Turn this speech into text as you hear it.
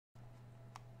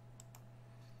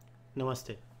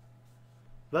Namaste.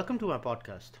 Welcome to my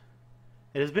podcast.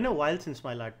 It has been a while since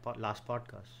my last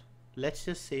podcast. Let's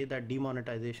just say that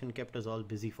demonetization kept us all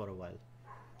busy for a while.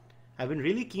 I've been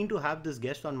really keen to have this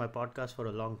guest on my podcast for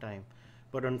a long time,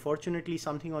 but unfortunately,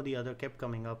 something or the other kept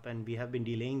coming up and we have been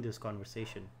delaying this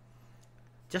conversation.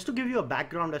 Just to give you a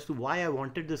background as to why I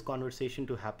wanted this conversation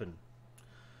to happen.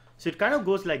 So it kind of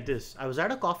goes like this. I was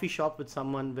at a coffee shop with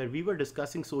someone where we were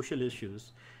discussing social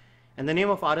issues and the name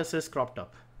of RSS cropped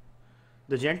up.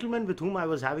 The gentleman with whom I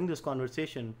was having this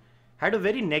conversation had a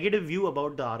very negative view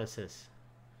about the RSS.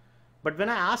 But when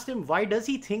I asked him why does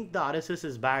he think the RSS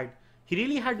is bad, he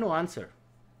really had no answer.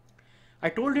 I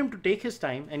told him to take his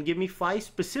time and give me 5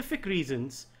 specific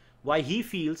reasons why he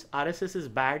feels RSS is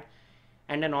bad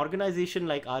and an organization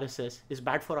like RSS is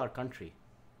bad for our country.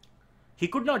 He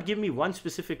could not give me one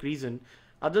specific reason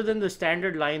other than the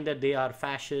standard line that they are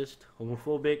fascist,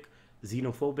 homophobic,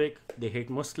 xenophobic, they hate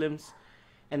Muslims,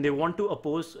 and they want to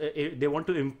impose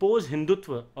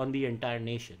Hindutva on the entire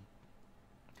nation.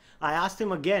 I asked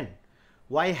him again,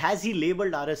 why has he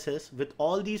labeled RSS with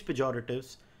all these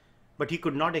pejoratives, but he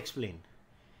could not explain.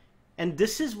 And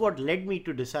this is what led me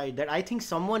to decide that I think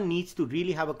someone needs to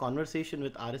really have a conversation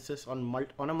with RSS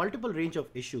on a multiple range of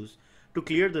issues to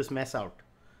clear this mess out.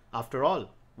 After all,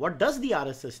 what does the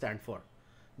RSS stand for?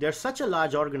 They're such a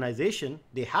large organization,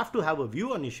 they have to have a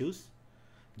view on issues.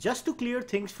 Just to clear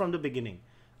things from the beginning,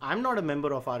 I'm not a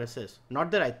member of RSS. Not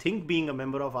that I think being a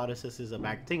member of RSS is a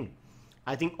bad thing.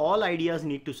 I think all ideas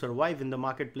need to survive in the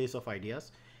marketplace of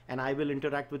ideas, and I will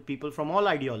interact with people from all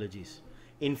ideologies.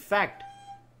 In fact,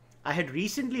 I had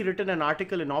recently written an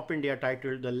article in Op India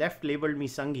titled "The Left Labeled Me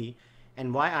Sanghi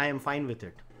and Why I Am Fine with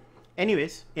It."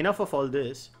 Anyways, enough of all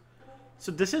this.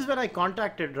 So this is where I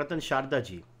contacted Ratan Sharda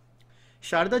ji.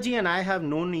 Sharda ji and I have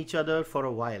known each other for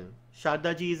a while.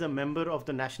 Sharda ji is a member of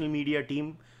the national media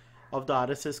team of the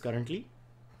RSS currently.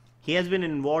 He has been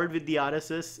involved with the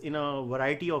RSS in a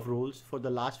variety of roles for the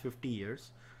last 50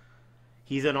 years.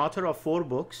 He's an author of 4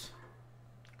 books.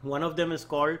 One of them is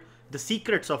called The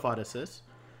Secrets of RSS.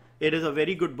 It is a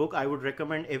very good book. I would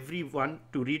recommend everyone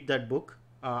to read that book.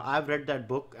 I've read that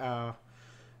book.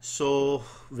 So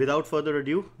without further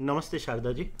ado, Namaste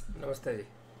Sharda ji. Namaste ji.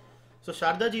 So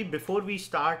Sharda ji, before we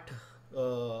start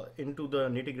into the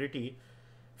nitty gritty,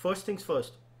 first things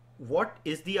first, what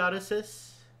is the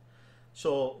RSS?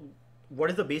 So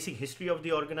what is the basic history of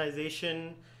the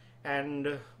organization,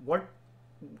 and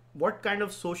what kind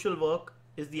of social work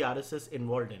is the RSS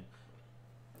involved in?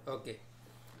 Okay.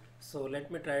 So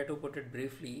let me try to put it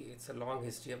briefly. It's a long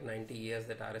history of 90 years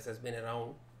that RSS has been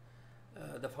around.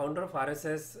 The founder of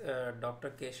RSS,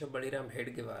 Dr. Keshav Baliram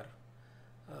Hedgewar,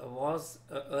 was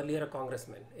earlier a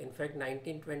congressman. In fact,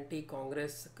 1920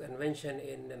 Congress convention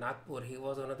in Nagpur, he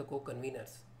was one of the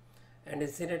co-conveners. And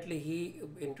incidentally, he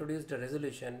introduced a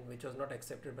resolution which was not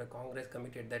accepted by Congress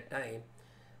committee at that time,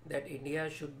 that India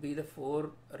should be the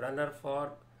forerunner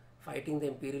for fighting the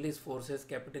imperialist forces,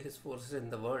 capitalist forces in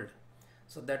the world.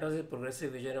 So that was a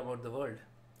progressive vision about the world.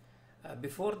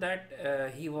 Before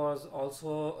that, he was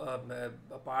also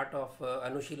a part of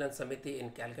Anushilan Samiti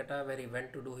in Calcutta, where he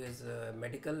went to do his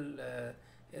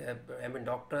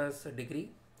doctor's degree.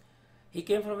 He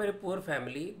came from a very poor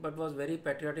family, but was very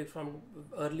patriotic from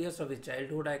earliest of his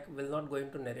childhood. I will not go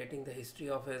into narrating the history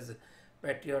of his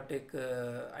patriotic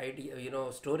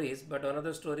stories, but one of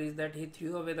the stories that he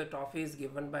threw away the toffees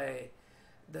given by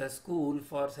the school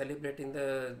for celebrating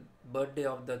the birthday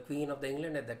of the Queen of the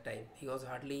England at that time. He was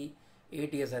hardly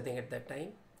 8 years, I think, at that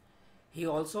time. He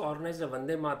also organized a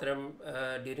Vande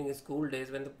Mataram during his school days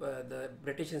when the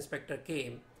British inspector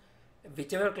came.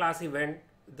 Whichever class he went,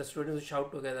 the students would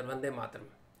shout together Vande Mataram.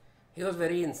 He was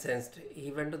very incensed.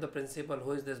 He went to the principal,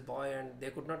 who is this boy, and they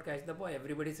could not catch the boy.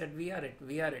 Everybody said, we are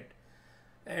it.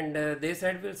 And they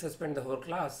said, we'll suspend the whole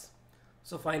class.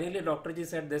 So finally, Dr. Ji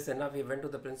said, this enough. He went to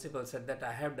the principal, said that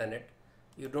I have done it.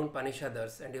 You don't punish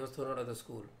others. And he was thrown out of the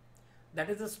school. That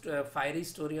is the fiery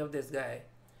story of this guy.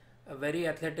 A very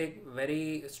athletic,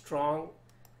 very strong,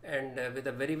 and with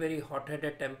a very, very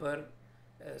hot-headed temper.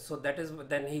 So that is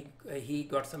then he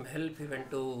got some help. He went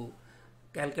to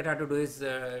Calcutta to do his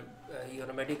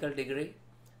medical degree,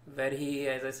 where he,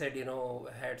 as I said,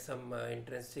 had some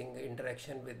interesting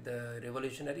interaction with the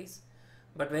revolutionaries.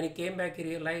 But when he came back, he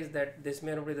realized that this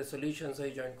may not be the solution, so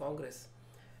he joined Congress.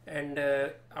 And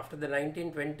after the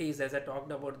 1920s, as I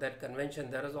talked about that convention,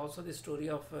 there was also the story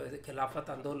of the Khilafat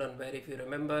Andolan, where if you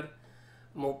remember,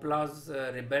 Moplas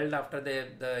rebelled after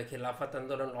the Khilafat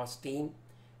Andolan lost steam.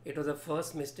 It was the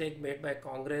first mistake made by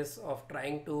Congress of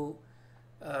trying to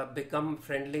become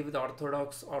friendly with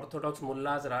orthodox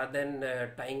mullahs rather than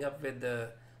tying up with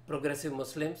progressive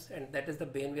Muslims, and that is the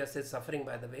pain we are still suffering,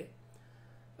 by the way.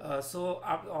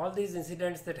 All these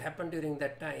incidents that happened during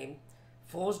that time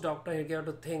forced Dr. Hedgewar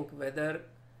to think whether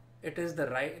it is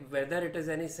whether it is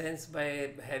any sense by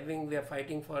we are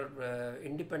fighting for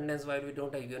independence while we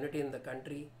don't have unity in the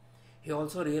country. He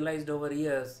also realized over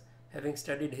years, having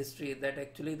studied history, that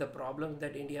actually the problems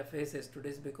that India faces today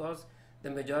is because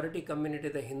the majority community,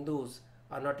 the Hindus,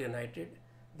 are not united.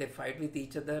 They fight with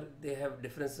each other. They have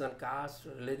differences on caste,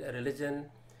 religion,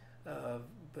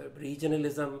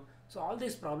 regionalism. So all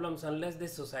these problems, unless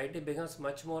this society becomes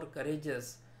much more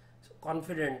courageous,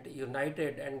 confident,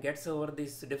 united, and gets over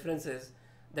these differences,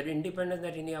 that independence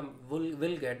that India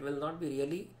will get will not be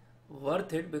really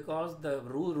worth it, because the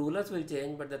rulers will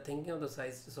change, but the thinking of the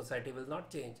society will not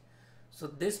change. So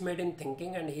this made him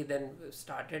thinking, and he then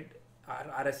started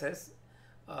RSS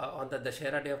on the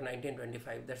Dashera day of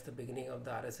 1925. That's the beginning of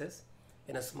the RSS,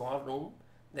 in a small room.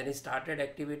 Then he started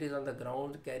activities on the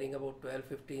ground, carrying about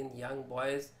 12-15 young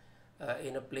boys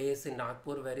in a place in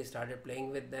Nagpur, where he started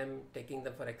playing with them, taking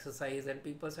them for exercise, and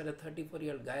people said, a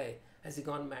 34-year-old guy, has he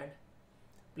gone mad?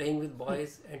 Playing with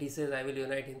boys. And he says, I will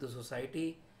unite Hindu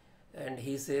society, and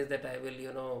he says that I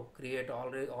will, create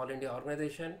all India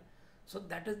organization. So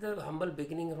that is the humble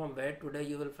beginning, from where today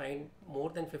you will find more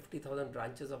than 50,000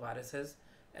 branches of RSS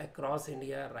across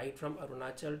India, right from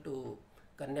Arunachal to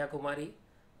Kanyakumari,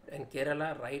 and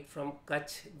Kerala, right from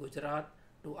Kutch, Gujarat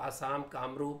to Assam,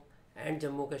 Kamrup, and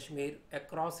Jammu Kashmir,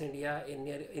 across India,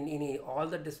 in all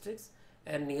the districts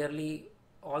and nearly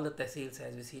all the tehsils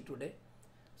as we see today.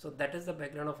 So that is the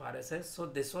background of RSS. So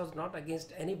this was not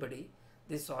against anybody.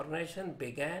 This organization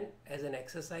began as an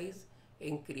exercise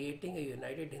in creating a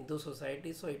united Hindu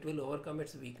society, so it will overcome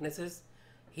its weaknesses.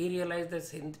 He realized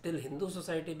that till Hindu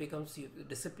society becomes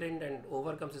disciplined and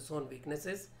overcomes its own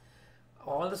weaknesses,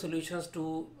 all the solutions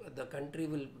to the country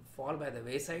will fall by the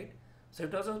wayside. So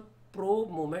it was a pro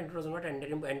movement, it was not an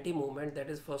anti movement. That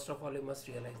is, first of all, you must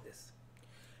realize this.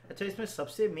 अच्छा, इसमें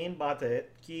सबसे main बात है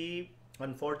कि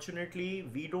unfortunately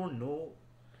we don't know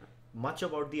much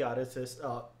about the RSS.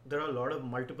 There are a lot of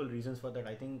multiple reasons for that.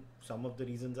 I think some of the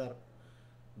reasons are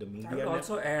the media. I will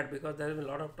also add, because there is a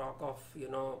lot of talk of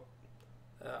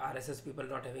RSS people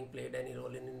not having played any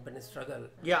role in independence struggle.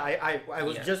 Yeah, I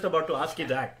was just about to ask you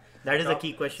that. That is a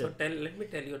key question. So let me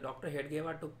tell you, Dr.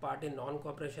 Hedgewar took part in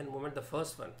non-cooperation movement, the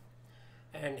first one,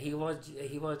 and he was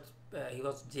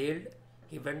jailed.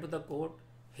 He went to the court.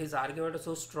 His argument was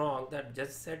so strong that judge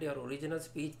said, your original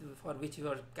speech for which you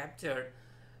were captured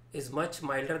is much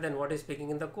milder than what is speaking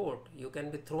in the court. You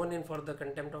can be thrown in for the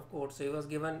contempt of court. So he was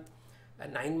given a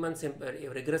 9 months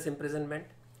rigorous imprisonment.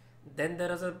 Then there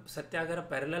was a satyagraha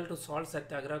parallel to salt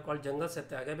satyagraha called Jungle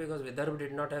Satyagraha, because Vidarbha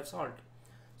did not have salt.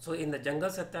 So in the Jungle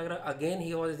Satyagraha, again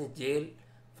he was in jail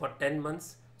for 10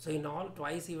 months. So in all,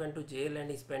 twice he went to jail,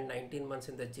 and he spent 19 months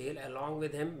in the jail. Along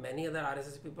with him, many other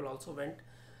RSS people also went.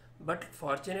 But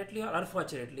fortunately or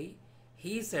unfortunately,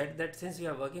 he said that since we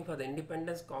are working for the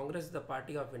independence, Congress is the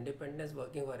party of independence,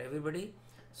 working for everybody.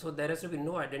 So there has to be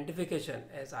no identification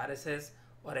as RSS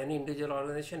or any individual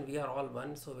organization. We are all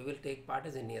one, so we will take part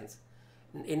as Indians.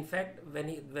 In fact,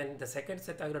 when the second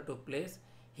satyagraha took place,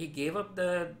 he gave up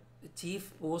the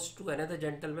chief post to another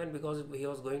gentleman because he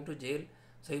was going to jail.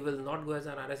 So he will not go as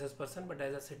an RSS person, but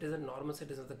as a citizen, normal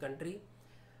citizen of the country.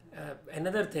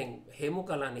 Another thing, Hemu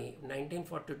Kalani,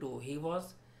 1942, he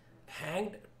was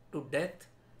hanged to death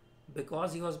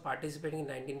because he was participating in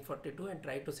 1942 and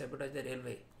tried to sabotage the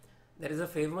railway. There is a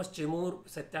famous Chimur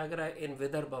Satyagraha in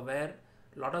Vidarbha where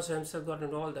a lot of Swayamsevaks got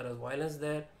involved. There was violence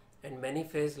there, and many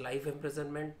faced life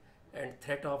imprisonment and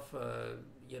threat of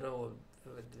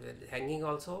hanging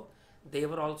also. They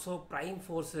were also prime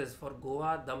forces for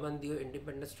Goa, Daman, Diu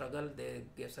independence struggle. They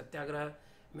gave Satyagraha.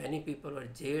 Many people were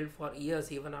jailed for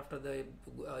years, even after Goa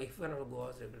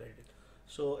was regulated.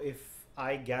 So if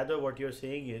I gather what you're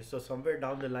saying is, so somewhere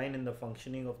down the line in the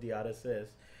functioning of the RSS,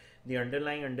 the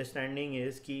underlying understanding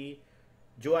is कि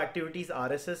जो activities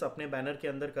RSS अपने banner के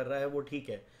अंदर कर रहा है वो ठीक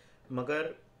है,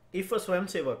 मगर if a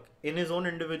Swayamsevak in his own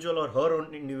individual or her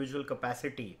own individual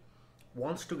capacity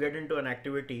wants to get into an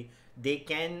activity, they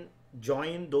can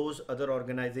join those other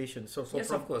organizations. So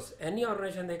yes, of course, any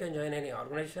organization, they can join any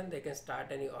organization, they can start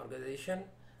any organization.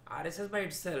 RSS by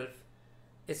itself,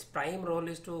 its prime role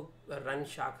is to run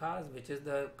shakhas, which is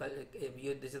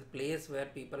this is the place where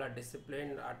people are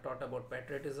disciplined, are taught about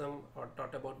patriotism, or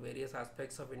taught about various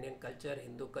aspects of Indian culture,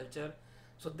 Hindu culture.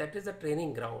 So that is the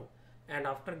training ground, and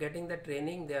after getting the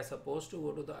training, they are supposed to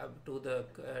go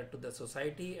to the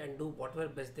society and do whatever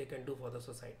best they can do for the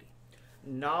society.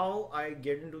 Now I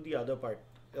get into the other part.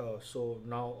 So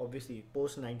now obviously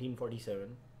post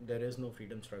 1947, there is no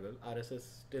freedom struggle. RSS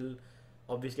still,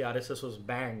 obviously, RSS was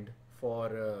banned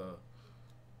for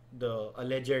the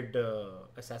alleged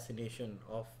assassination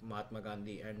of Mahatma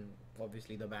Gandhi, and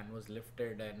obviously the ban was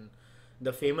lifted. And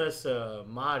the famous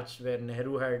march where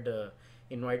Nehru had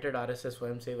invited RSS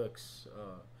Swayamsevaks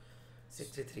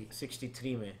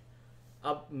 63 में.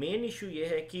 अब main issue ये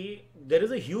है कि there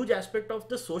is a huge aspect of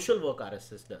the social work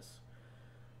RSS does,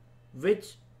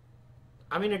 which,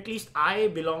 I mean, at least I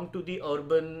belong to the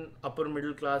urban upper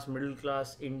middle class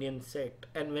Indian sect,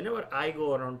 and whenever I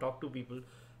go around talk to people,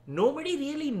 nobody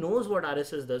really knows what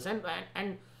RSS does, and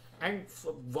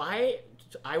why.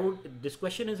 I would. This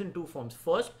question is in two forms.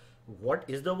 First, what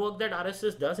is the work that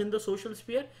RSS does in the social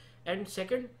sphere, and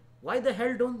second, why the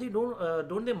hell don't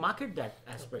they market that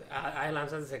aspect? I'll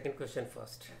answer the second question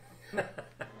first.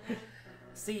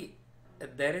 See,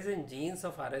 there is in genes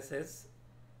of RSS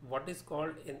what is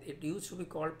called, it used to be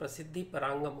called Prasiddhi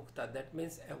Paranga Mukta. That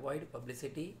means avoid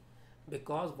publicity,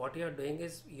 because what you are doing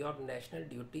is your national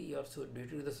duty, your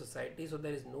duty to the society, so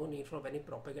there is no need for any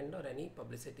propaganda or any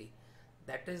publicity.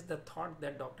 That is the thought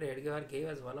that Dr. Edgar gave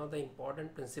as one of the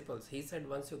important principles. He said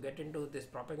once you get into this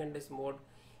propagandist mode,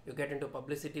 you get into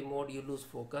publicity mode, you lose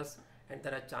focus, and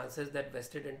there are chances that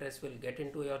vested interests will get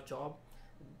into your job.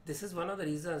 This is one of the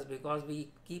reasons, because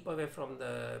we keep away from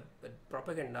the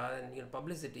propaganda and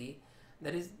publicity.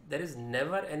 There is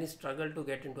never any struggle to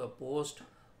get into a post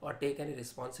or take any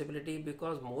responsibility,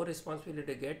 because more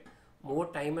responsibility to get,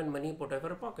 more time and money put over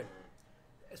a pocket.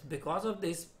 Because of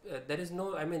this, there is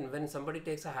no, I mean, when somebody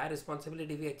takes a higher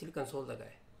responsibility, we actually console the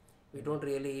guy. We don't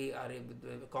really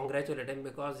congratulate him,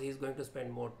 because he is going to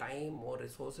spend more time, more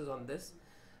resources on this,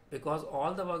 because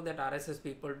all the work that RSS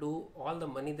people do, all the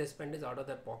money they spend is out of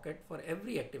their pocket for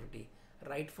every activity,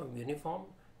 right from uniform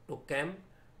to camp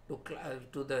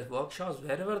to the workshops,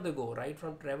 wherever they go, right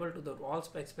from travel to the all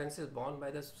expenses borne by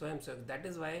the Swayamsevaks. That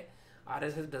is why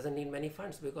RSS doesn't need many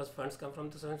funds, because funds come from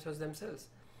the Swayamsevaks themselves.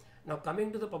 Now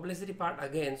coming to the publicity part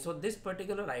again, so this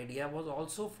particular idea was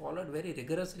also followed very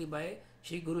rigorously by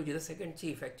Shri Guruji, the second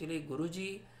chief. Actually,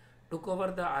 Guruji took over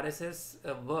the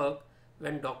RSS work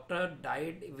when doctor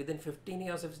died within 15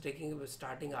 years of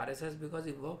starting RSS, because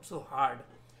he worked so hard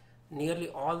nearly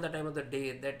all the time of the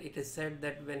day that it is said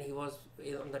that when he was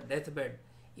on the deathbed,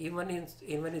 even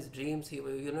in his dreams, he,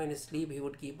 in his sleep, he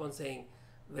would keep on saying,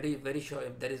 very short,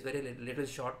 if there is very little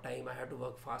short time, I have to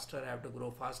work faster, I have to grow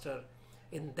faster.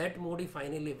 In that mood, he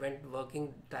finally went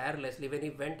working tirelessly. When he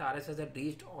went, RSS had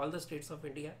reached all the states of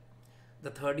India. The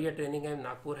third year training in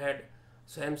Nagpur had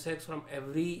Swayamsevaks from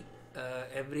every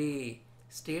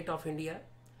state of India.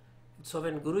 So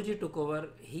when Guruji took over,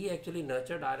 he actually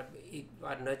nurtured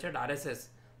RSS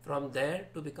from there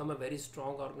to become a very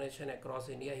strong organization across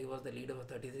India. He was the leader for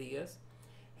 33 years.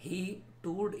 He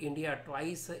toured India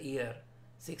twice a year,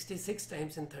 66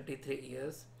 times in 33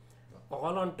 years,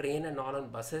 all on train and all on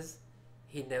buses.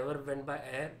 He never went by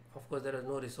air. Of course, there was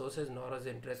no resources, nor was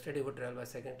interested. He would travel by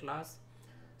second class.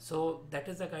 So that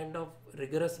is the kind of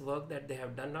rigorous work that they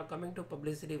have done. Now coming to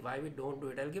publicity, why we don't do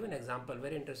it? I'll give an example,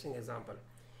 very interesting example.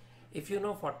 If you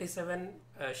know, 47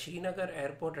 Srinagar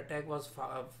airport attack was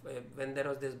when there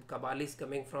was this Kabalis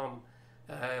coming from,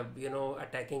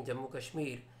 attacking Jammu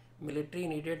Kashmir. Military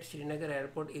needed Srinagar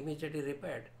airport immediately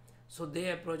repaired. So they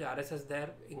approached RSS there,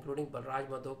 including Balraj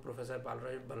Madhok, Professor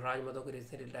Balraj Madhok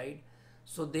recently died.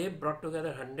 So they brought together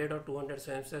 100 or 200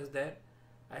 Swayamsevaks there.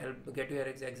 I'll get you your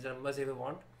exact numbers if you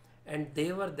want. And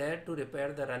they were there to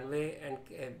repair the runway and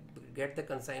get the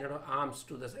consignment of arms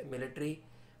to the military.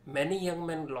 Many young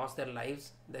men lost their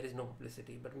lives. There is no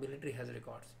publicity, but military has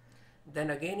records. Then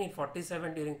again in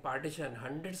 47 during partition,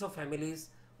 hundreds of families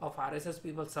of RSS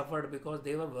people suffered because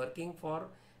they were working for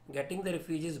getting the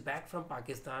refugees back from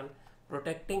Pakistan,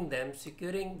 protecting them,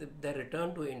 securing their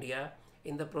return to India.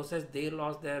 In the process, they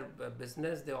lost their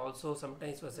business. They also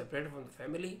sometimes were separated from the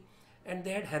family, and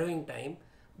they had harrowing time,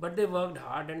 but they worked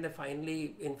hard, and they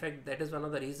finally, in fact, that is one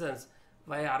of the reasons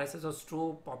why RSS was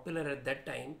so popular at that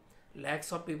time.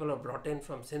 Lakhs of people were brought in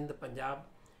from Sindh, Punjab,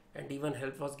 and even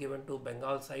help was given to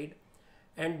Bengal side.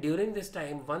 And during this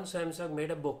time, one Swayamsevak made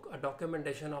a book, a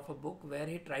documentation of a book, where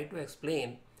he tried to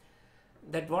explain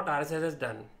that what RSS has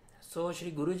done. So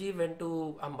Shri Guruji went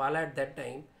to Ambala at that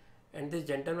time, and this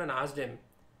gentleman asked him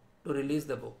to release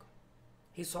the book.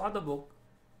 He saw the book.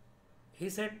 He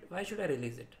said, why should I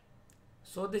release it?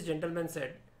 So this gentleman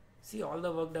said, see all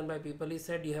the work done by people. He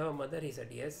said, you have a mother? He said,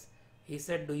 yes. He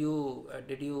said,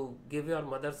 did you give your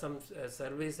mother some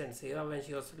service and seva when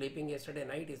she was sleeping yesterday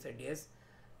night? He said, yes.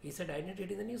 He said, I didn't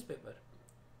read in the newspaper.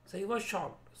 So he was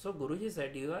shocked. So Guruji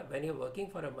said, when you're working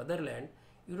for a motherland,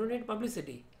 you don't need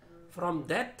publicity. From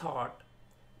that thought,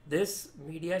 This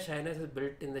media shyness is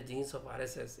built in the genes of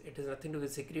RSS. It has nothing to do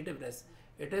with secretiveness.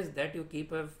 It is that you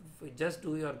just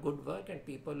do your good work and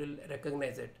people will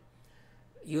recognize it.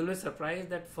 You will be surprised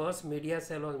that first media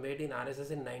cell was made in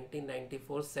RSS in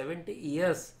 1994, 70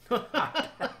 years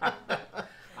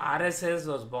RSS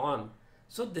was born.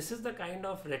 So this is the kind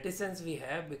of reticence we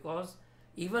have, because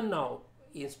even now,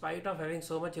 in spite of having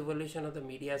so much evolution of the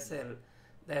media cell,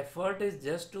 the effort is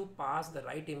just to pass the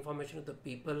right information to the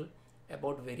people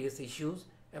about various issues,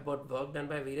 about work done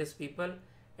by various people,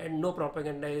 and no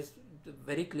propaganda is the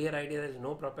very clear idea. There is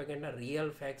no propaganda. Real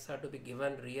facts are to be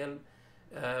given. Real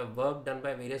work done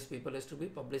by various people is to be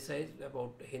publicized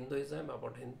about Hinduism,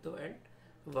 about Hindu, and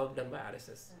work done by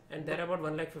RSS. And there are about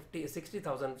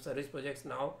 1,60,000 service projects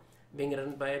now being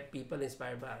run by people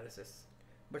inspired by RSS.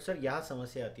 But sir यहाँ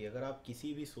समस्या आती है, अगर आप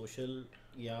किसी भी social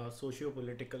या socio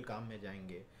political काम में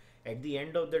जाएंगे, at the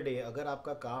end of the day अगर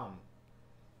आपका काम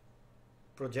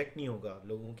प्रोजेक्ट नहीं होगा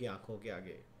लोगों की आंखों के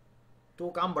आगे, तो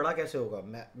काम बड़ा कैसे होगा?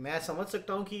 मैं समझ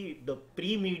सकता हूँ कि द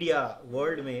प्री मीडिया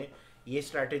वर्ल्ड में ये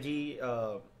strategy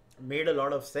made a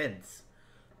lot of sense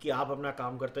कि आप अपना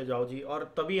काम करते जाओ जी, और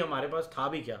तभी हमारे पास था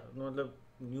भी क्या, मतलब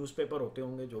न्यूज़पेपर होते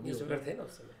होंगे, जो भी होते थे ना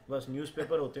उस समय, बस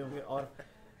न्यूज़पेपर होते होंगे. और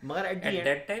मगर at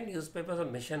that time newspapers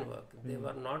were mission work. They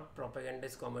were not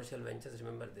propagandist commercial ventures.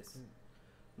 Remember this.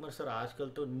 मगर सर आजकल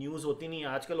तो न्यूज़ होती नहीं है,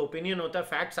 आजकल ओपिनियन होता है,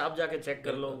 फैक्ट्स आप जाके चेक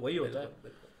कर लो, वही होता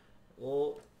है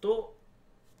वो. तो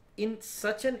in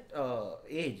such an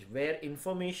age where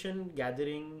information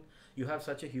gathering, you have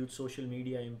such a huge social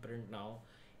media imprint now,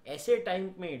 ऐसे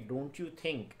टाइम में don't you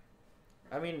think,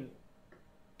 I mean,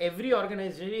 every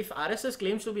organization, if RSS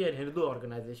claims to be a Hindu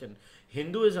organization,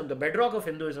 Hinduism, the bedrock of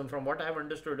Hinduism, from what I have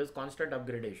understood, is constant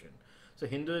upgradation. So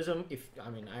Hinduism,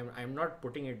 I'm not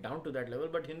putting it down to that level,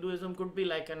 but Hinduism could be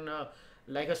like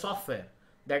a software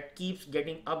that keeps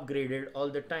getting upgraded all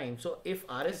the time. So if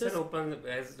RSS, it's an open,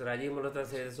 as Rajiv Malhotra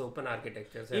says, open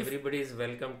architecture. So everybody is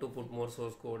welcome to put more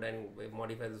source code and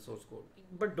modify the source code.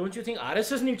 But don't you think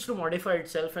RSS needs to modify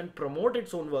itself and promote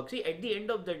its own work? See, at the end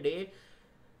of the day,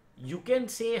 you can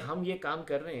say हम ये काम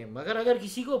कर रहे हैं, मगर अगर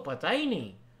किसी को पता ही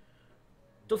नहीं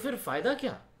तो फिर फायदा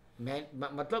क्या?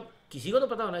 मतलब किसी को तो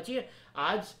पता होना चाहिए.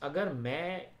 आज अगर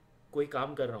मैं कोई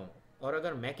काम कर रहा हूँ और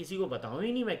अगर मैं किसी को बताऊँ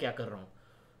ही नहीं मैं क्या कर रहा हूँ,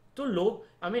 तो लोग,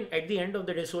 I mean, at the end of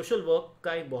the day social work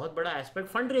का एक बहुत बड़ा एस्पेक्ट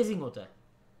फंड रेजिंग होता है.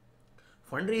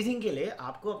 फंड रेजिंग के लिए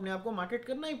आपको अपने आप को मार्केट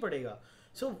करना ही पड़ेगा.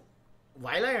 सो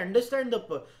while I understand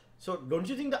so don't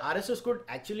you think the RSS could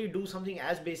actually do something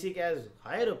as basic as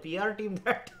hire a PR team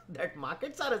that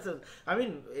markets RSS? I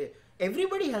mean,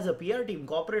 everybody has a PR team,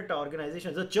 corporate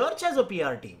organizations. The church has a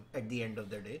PR team at the end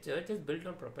of the day. Church is built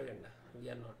on propaganda.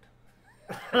 We are not.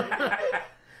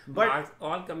 But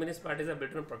all communist parties are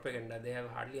built on propaganda. They have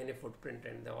hardly any footprint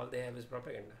and all they have is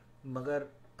propaganda. मगर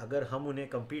अगर हम उन्हें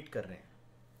compete कर रहे हैं,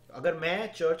 अगर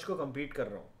मैं church को compete कर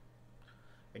रहा हूँ,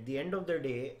 at the end of the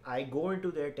day, I go into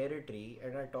their territory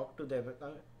and I talk to them.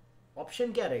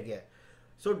 Option क्या रह गया?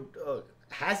 So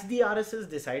has the RSS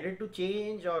decided to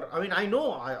change? Or I mean, I know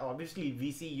obviously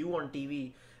we see you on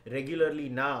TV regularly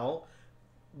now,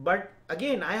 but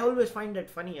again, I always find that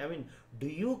funny. I mean, do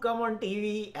you come on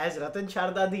TV as Ratan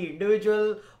Sharda the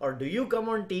individual, or do you come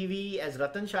on TV as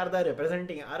Ratan Sharda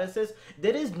representing RSS?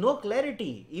 There is no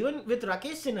clarity. Even with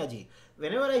Rakesh Sinha ji,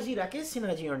 whenever I see Rakesh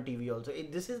Sinha ji on TV also,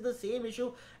 this is the same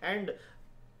issue. And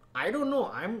I don't know,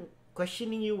 I'm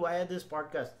questioning you via this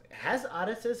podcast. Has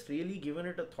RSS really given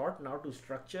it a thought now to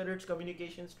structure its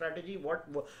communication strategy?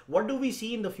 What do we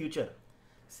see in the future?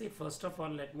 See, first of all,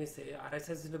 let me say,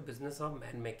 RSS is the business of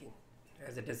man making,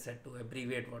 as it is said, to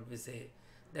abbreviate what we say,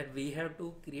 that we have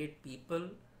to create people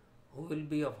who will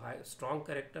be of strong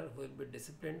character, who will be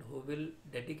disciplined, who will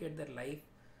dedicate their life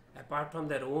apart from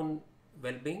their own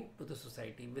well-being to the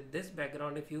society. With this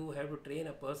background, if you have to train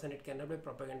a person, it cannot be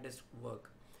propagandist work.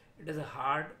 It is a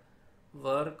hard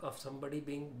work of somebody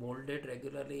being molded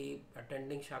regularly,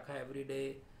 attending Shakha every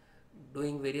day,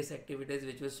 doing various activities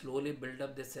which will slowly build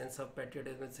up this sense of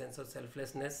patriotism, sense of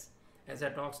selflessness. As I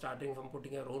talk, starting from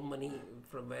putting your own money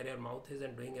from where your mouth is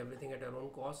and doing everything at your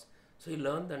own cost. So you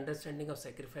learn the understanding of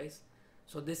sacrifice.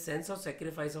 So this sense of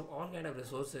sacrifice of all kind of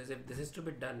resources, if this is to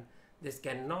be done, this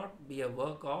cannot be a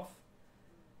work of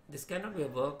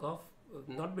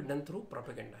not be done through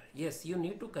propaganda. Yes, you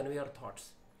need to convey your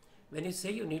thoughts. When you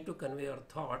say you need to convey your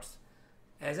thoughts,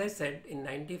 as I said, in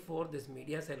 94, this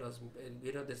media cell was,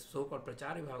 this so-called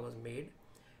Prachar Vibhag was made.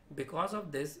 Because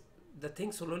of this, the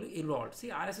thing slowly evolved. See,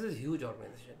 RSS is a huge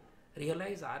organization.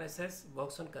 Realize RSS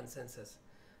works on consensus.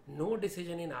 No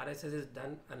decision in RSS is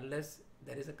done unless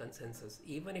there is a consensus.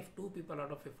 Even if 2 people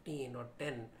out of 15 or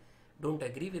 10 don't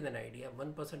agree with an idea,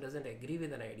 one person doesn't agree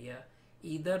with an idea,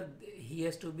 either he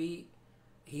has to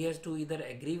either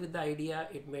agree with the idea.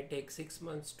 It may take 6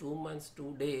 months, 2 months,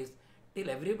 2 days, till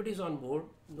everybody is on board.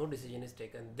 No decision is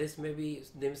taken. This may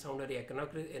sound very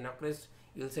anarchist.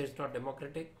 You'll say it's not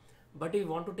democratic, but if you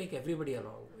want to take everybody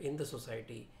along in the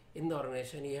society, in the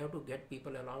organization, you have to get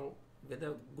people along with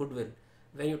a goodwill.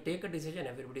 When you take a decision,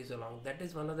 everybody is along. That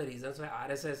is one of the reasons why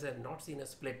RSS has not seen a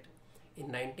split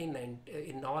in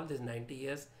in all these 90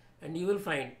 years. And you will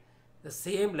find the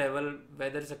same level,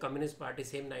 whether it's a communist party,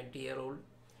 same 90-year-old,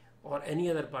 or any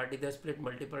other party, they split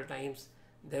multiple times.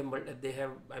 They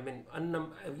have, I mean,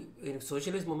 in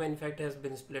socialist movement, in fact, has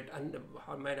been split, I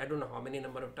don't know how many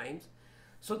number of times.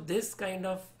 So this kind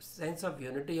of sense of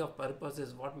unity of purpose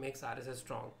is what makes RSS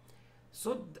strong.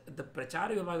 So the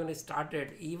Prachar Vibhag, when it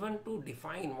started, even to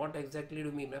define what exactly do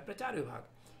you mean by Prachar Vibhag,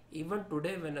 even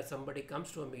today when somebody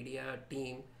comes to a media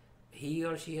team, he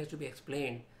or she has to be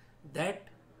explained that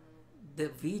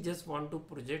we just want to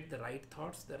project the right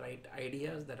thoughts, the right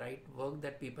ideas, the right work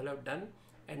that people have done,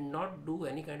 and not do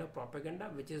any kind of propaganda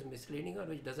which is misleading or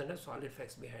which doesn't have solid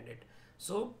facts behind it.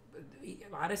 So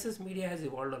RSS media has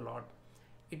evolved a lot.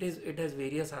 It has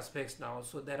various aspects now.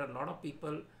 So there are a lot of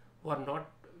people who are not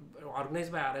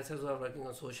organized by RSS who are working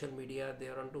on social media. They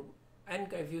are onto,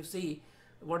 and if you see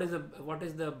what is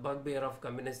the bugbear of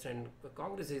communists and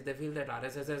Congress is they feel that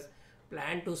RSS has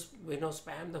planned to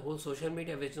spam the whole social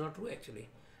media, which is not true actually.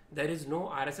 There is no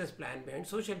RSS plan behind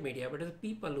social media, but it's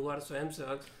people who are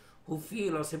Swayamsevaks who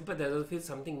feel or sympathize or feel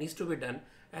something needs to be done,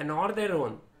 and on their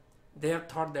own they have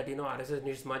thought that RSS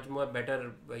needs much more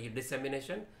better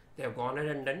dissemination. They have gone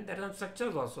ahead and done. There are some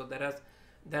structures also.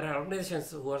 There are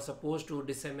organizations who are supposed to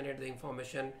disseminate the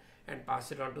information and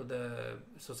pass it on to the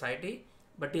society.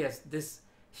 But yes, this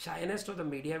shyness of the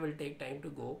media will take time to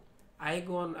go. I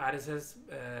go on RSS,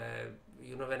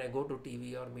 when I go to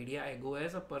TV or media, I go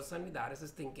as a person with RSS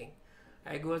thinking.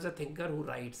 I go as a thinker who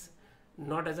writes,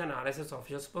 not as an RSS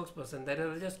official spokesperson. There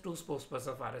are just two spokespersons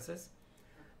of RSS.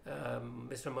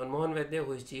 Mr. Manmohan Vaidya,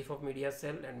 who is Chief of Media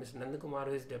Cell, and Mr. Nandakumar,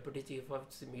 who is Deputy Chief of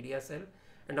Media Cell,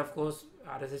 and of course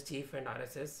RSS Chief and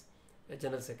RSS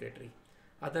General Secretary.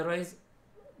 Otherwise,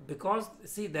 because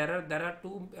see there are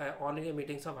two all India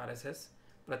meetings of RSS,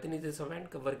 Pratinidhi Sabha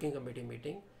and Working Committee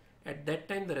meeting. At that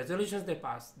time, the resolutions they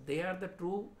pass, they are the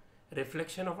true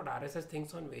reflection of what RSS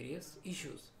thinks on various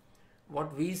issues.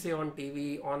 What we say on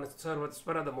TV, on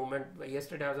spur of the moment.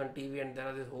 Yesterday I was on TV and there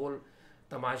was this whole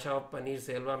tamasha of Paneer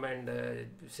Selvam and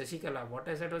Shashikala. What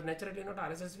I said was naturally not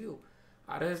RSS view.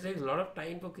 RSS takes a lot of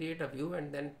time to create a view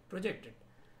and then project it.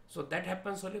 So that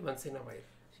happens only once in a while.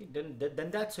 See, then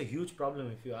that's a huge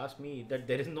problem if you ask me, that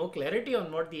there is no clarity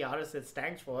on what the RSS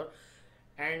stands for.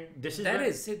 And this is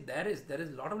there is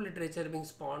a lot of literature being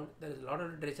spawned. There is a lot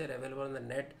of literature available on the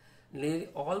net.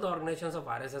 All the organizations of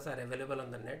RSS are available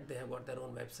on the net. They have got their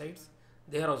own websites.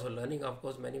 They are also learning. Of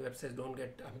course, many websites don't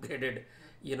get upgraded,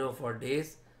 for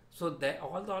days. So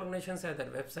all the organizations have their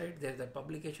website. There's the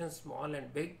publications, small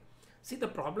and big. See, the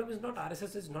problem is not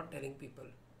RSS is not telling people.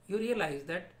 You realize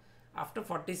that after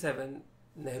 47,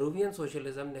 Nehruvian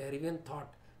socialism, Nehruvian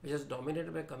thought, which is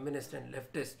dominated by communist and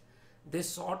leftist, they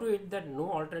saw to it that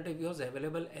no alternative was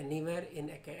available anywhere in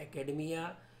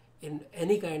academia, in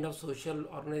any kind of social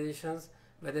organizations,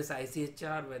 whether it's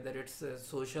ICHR, whether it's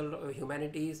social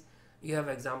humanities. You have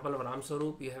example of Ram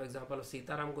Swarup, you have example of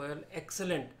Sitaram Goyal,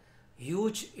 excellent,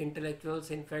 huge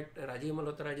intellectuals. In fact, Rajiv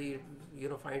Malhotra ji,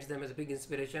 finds them as a big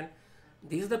inspiration.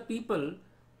 These are the people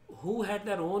who had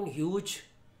their own huge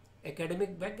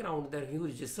academic background, their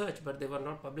huge research, but they were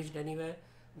not published anywhere.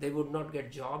 They would not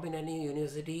get job in any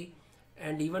university.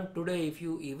 And even today, if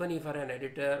you are an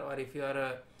editor or if you are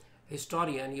a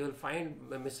historian, you will find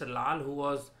Mr. Lal, who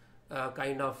was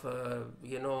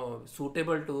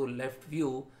suitable to left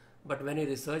view, but when he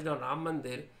researched on Ram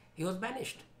Mandir, he was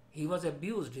banished. He was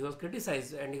abused, he was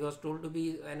criticized, and he was told to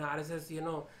be an RSS,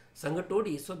 Sangha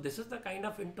Todi. So this is the kind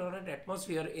of intolerant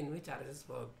atmosphere in which RSS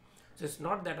works. So it's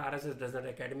not that RSS doesn't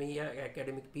have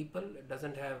academic people, it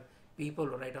doesn't have people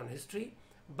who write on history,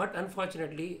 but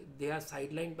unfortunately they are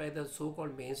sidelined by the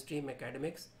so-called mainstream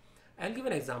academics. I'll give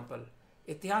an example.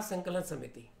 Itihas Sankalan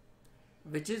Samiti,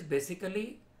 which is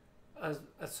basically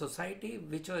a society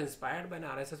which was inspired by an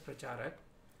RSS Pracharak,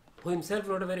 who himself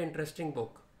wrote a very interesting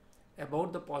book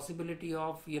about the possibility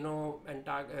of,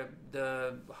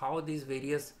 how these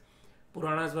various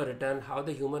Puranas were written, how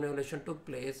the human evolution took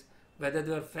place, whether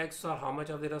they were facts or how much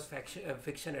of it was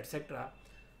fiction, etc.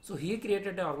 So he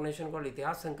created an organization called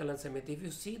Itihas Sankalan Samiti. If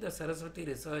you see the Saraswati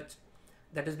research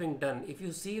that is being done, if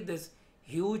you see this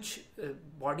huge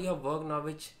body of work now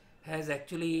which has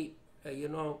actually,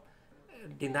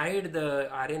 denied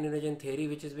the Aryan invasion theory,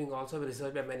 which is being also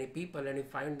researched by many people, and he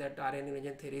find that Aryan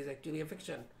invasion theory is actually a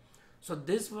fiction. So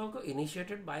this work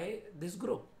initiated by this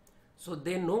group. So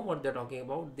they know what they're talking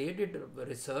about. They did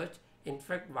research. In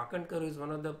fact, Vakankar is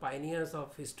one of the pioneers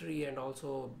of history and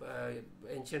also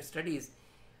ancient studies.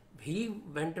 He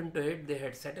went into it. They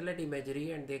had satellite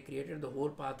imagery and they created the whole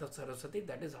path of Saraswati.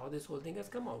 That is how this whole thing has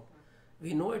come out.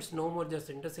 We know it's no more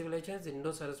just inter-civilizations,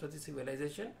 Indo-Saraswati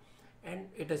civilization, and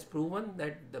it has proven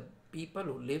that the people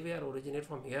who live here originate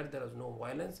from here. There is no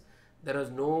violence. There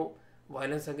is no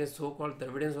violence against so-called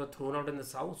Dravidians who were thrown out in the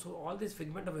south. So all this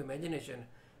figment of imagination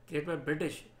created by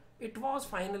British, it was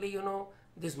finally,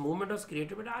 this movement was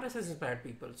created by RSS inspired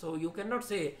people. So you cannot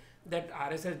say that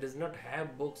RSS does not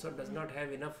have books or does not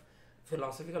have enough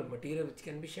philosophical material which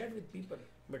can be shared with people.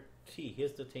 But see,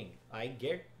 here's the thing. I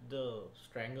get the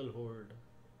stranglehold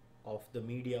of the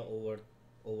media over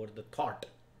the thought,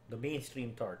 the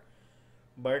mainstream thought.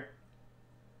 But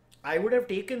I would have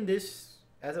taken this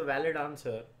as a valid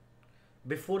answer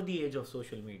before the age of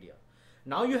social media.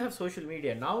 Now you have social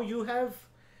media. Now you have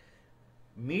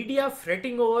media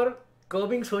fretting over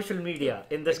curbing social media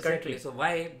in this country. So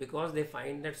why? Because they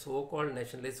find that so-called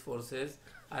nationalist forces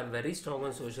are very strong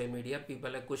on social media.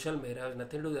 People like Kushal has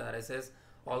nothing to do with RSS,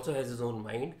 also has his own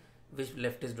mind, which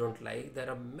leftists don't like. There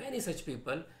are many such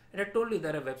people. And I told you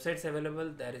there are websites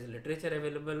available, there is literature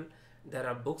available, there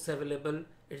are books available.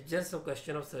 It's just a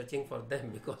question of searching for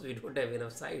them because we don't have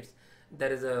enough sites.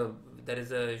 There is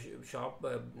a shop,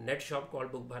 net shop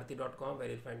called bookbharati.com where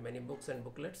you'll find many books and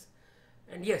booklets.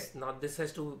 And yes, now this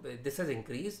has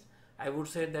increased. I would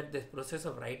say that this process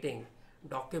of writing,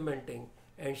 documenting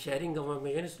and sharing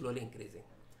information is slowly increasing.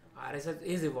 RSS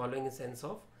is evolving in sense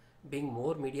of being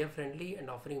more media friendly and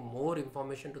offering more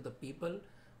information to the people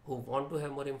who want to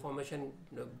have more information,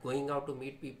 going out to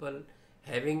meet people,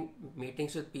 having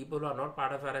meetings with people who are not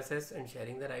part of RSS and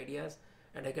sharing their ideas.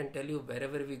 And I can tell you,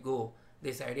 wherever we go,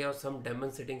 this idea of some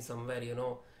demon sitting somewhere,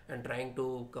 and trying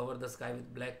to cover the sky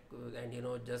with black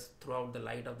and just throw out the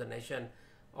light of the nation,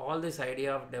 all this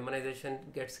idea of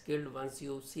demonization gets killed once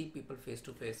you see people face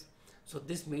to face. So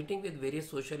this meeting with various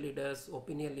social leaders,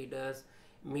 opinion leaders,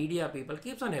 media people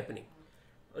keeps on happening.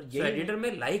 So editor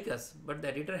may like us, but the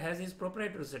editor has his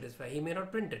propriety to satisfy. He may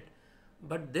not print it.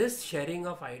 But this sharing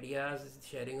of ideas,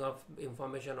 sharing of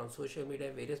information on social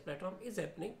media, various platforms is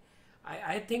happening.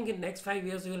 I think in next 5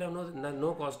 years you will have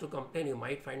no cause to complain. You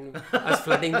might find us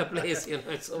flooding the place.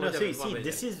 It's so much see,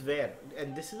 this is where,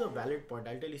 and this is a valid point.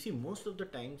 I'll tell you. See, most of the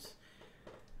times,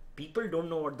 people don't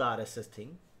know what the RSS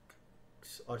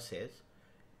thinks or says.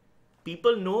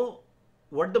 People know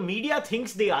what the media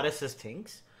thinks the RSS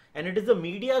thinks, and it is the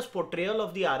media's portrayal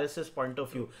of the RSS point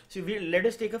of view. See, let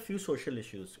us take a few social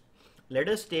issues. Let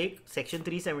us take Section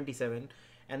 377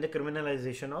 and the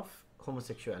criminalization of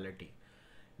homosexuality.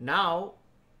 Now,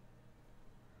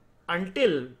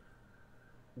 until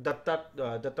Datta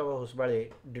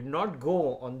Hosbale did not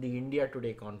go on the India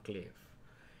Today conclave,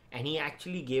 and he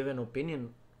actually gave an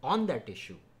opinion on that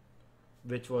issue,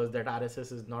 which was that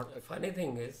RSS is not... The funny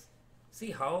thing is, see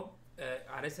how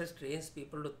RSS trains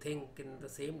people to think in the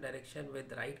same direction with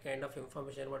the right kind of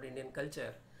information about Indian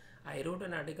culture. I wrote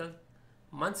an article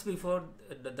months before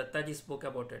Dattaji spoke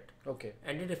about it. Okay.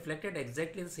 And it reflected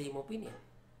exactly the same opinion,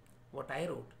 what I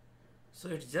wrote. So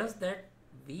it's just that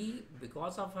we,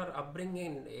 because of our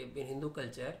upbringing in Hindu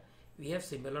culture, we have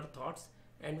similar thoughts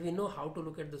and we know how to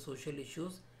look at the social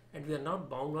issues, and we are not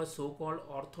bound by so-called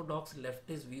orthodox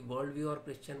leftist worldview or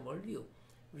Christian worldview.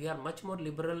 We are much more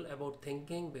liberal about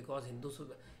thinking because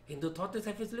Hindu thought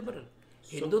itself is liberal.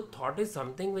 Hindu thought is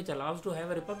something which allows to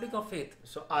have a republic of faith.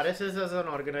 So RSS as an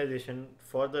organization,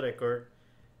 for the record,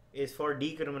 is for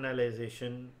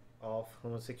decriminalization of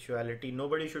homosexuality.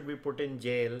 Nobody should be put in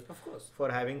jail, of course,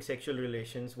 for having sexual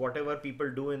relations. Whatever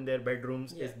people do in their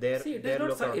bedrooms is their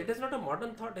lookout. It is not a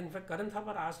modern thought. In fact, Karan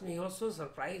Thapar asked me, he was so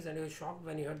surprised and he was shocked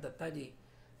when he heard Dattaji.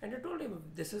 And I told him,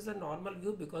 this is a normal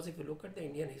view because if you look at the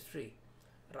Indian history,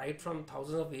 right from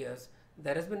thousands of years,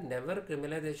 there has been never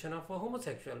criminalization of a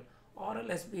homosexual or a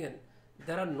lesbian.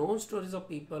 There are known stories of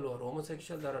people who are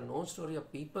homosexual. There are known stories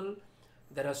of people.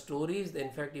 There are stories.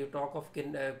 In fact, you talk of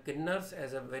kinnars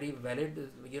as a very valid,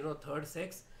 third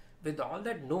sex. With all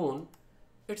that known,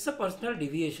 it's a personal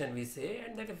deviation, we say,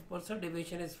 and that if personal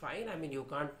deviation is fine, you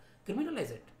can't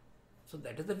criminalize it. So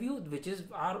that is the view, which is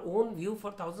our own view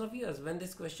for thousands of years. When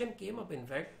this question came up, in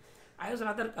fact, I was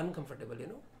rather uncomfortable,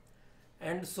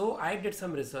 And so I did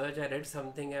some research, I read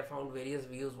something, I found various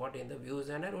views, what in the views,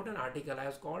 and I wrote an article. I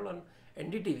was called on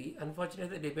NDTV.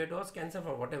 Unfortunately, the debate was cancelled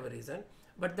for whatever reason,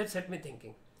 but that set me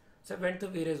thinking. So I went to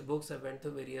various books, I went to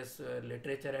various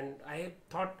literature, and I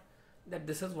thought that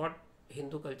this is what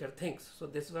Hindu culture thinks. So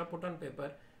this was put on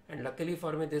paper, and luckily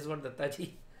for me, this is what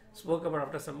Dattaji spoke about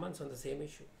after some months on the same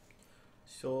issue.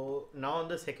 So now on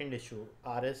the second issue,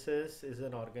 RSS is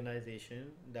an organization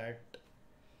that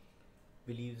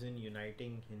believes in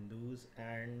uniting Hindus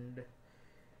and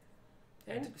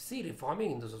see,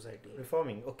 reforming Hindu society.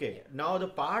 reforming. Okay, Yeah. now the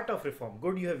part of reform.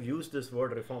 Good, you have used this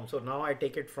word reform. So now I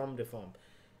take it from reform.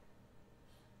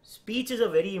 Speech is a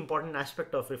very important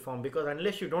aspect of reform, because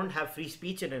unless you don't have free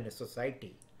speech in a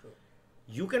society, True.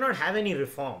 you cannot have any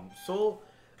reform. So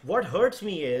what hurts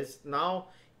me is now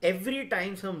every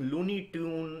time some Looney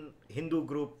Tune Hindu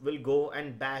group will go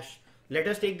and bash. Let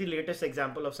us take the latest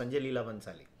example of Sanjay Leela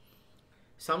Bansali.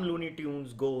 Some Looney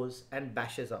Tunes goes and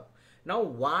bashes up. Now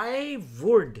why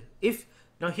would, if,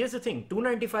 now here's the thing,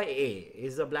 295A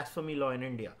is a blasphemy law in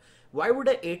India. Why would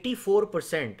a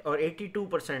 84% or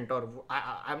 82% or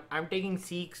I'm taking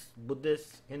Sikhs,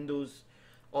 Buddhists, Hindus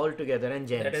all together and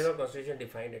Jains. That is how Constitution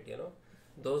defined it,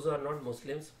 Those who are not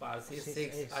Muslims, Parsis,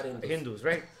 Sikhs are Hindus,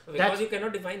 right? Because you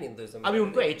cannot define Hinduism. अभी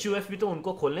उनको HUF भी तो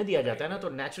उनको खोलने दिया जाता है ना, तो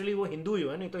नेचुरली वो हिंदू ही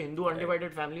है, नहीं तो हिंदू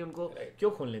अनडिवाइडेड फैमिली उनको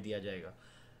क्यों खोलने दिया जाएगा?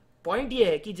 पॉइंट ये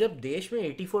है कि जब देश में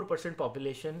 84%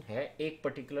 पॉपुलेशन है एक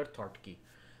पर्टिकुलर थॉट की,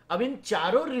 अब इन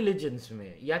चारों रिलीजन्स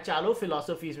में या चारों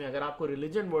फिलोसफीज में, अगर आपको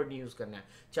रिलीजन वर्ड नहीं यूज करना है,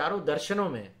 चारों दर्शनों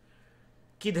में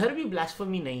किधर भी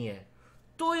ब्लास्फेमी नहीं है,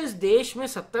 तो इस देश में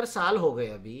 70 साल हो गए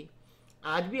अभी,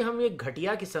 आज भी हम एक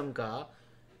घटिया किस्म का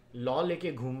लॉ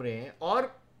लेके घूम रहे हैं.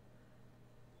 और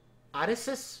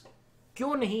आरएसएस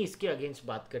क्यों नहीं इसके अगेंस्ट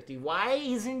बात करती?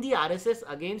 Why isn't the RSS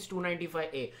against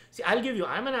 295A? C I will give you,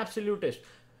 I am N absolutist.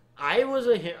 I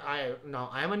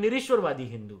am a निरीश्वरवादी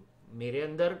Hindu. मेरे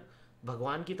अंदर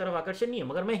भगवान की तरफ आकर्षण नहीं है,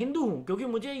 मगर मैं हिंदू हूं क्योंकि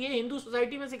मुझे ये हिंदू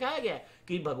सोसाइटी में सिखाया गया है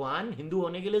कि भगवान हिंदू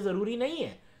होने के लिए जरूरी नहीं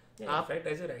है. In fact,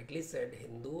 as you rightly said,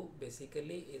 Hindu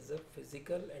basically is a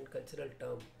physical and cultural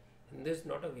term. Hindu is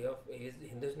not a way of,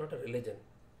 Hindu is not a religion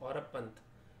or a panth.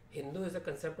 Hindu is a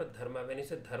concept of dharma. When you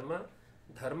say dharma,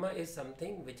 dharma is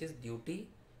something which is duty.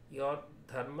 Your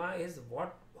dharma is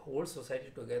what holds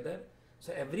society together.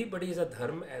 So everybody is a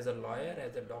dharma, as a lawyer,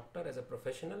 as a doctor, as a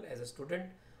professional, as a student,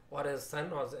 or as a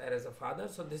son, or as a father.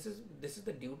 So this is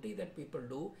the duty that people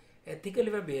do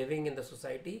ethically by behaving in the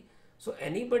society. So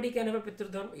anybody can have a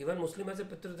Pitru Dharma, even Muslim has a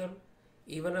Pitru Dharma,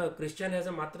 even a Christian has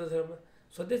a Matra Dharma.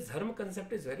 So this Dharma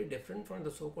concept is very different from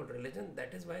the so-called religion.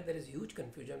 That is why there is huge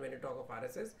confusion when you talk of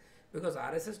RSS, because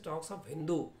RSS talks of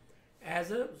Hindu as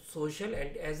a social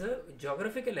and as a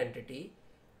geographical entity,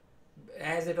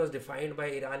 as it was defined by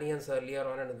Iranians earlier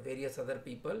on and various other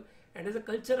people, and as a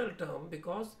cultural term,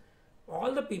 because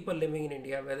all the people living in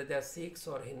India, whether they are Sikhs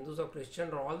or Hindus or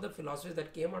Christian, or all the philosophies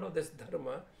that came out of this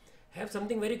Dharma, have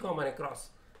something very common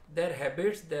across. Their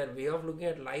habits, their way of looking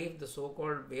at life, the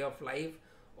so-called way of life,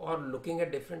 or looking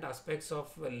at different aspects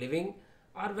of living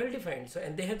are well defined. So,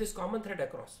 and they have this common thread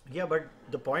across. Yeah, but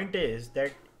the point is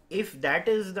that if that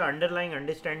is the underlying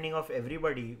understanding of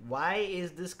everybody, why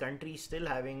is this country still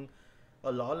having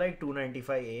a law like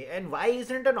 295A, and why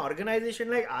isn't an organization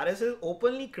like RSS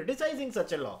openly criticizing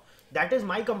such a law? That is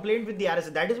my complaint with the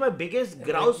RSS. That is my biggest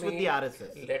grouse with the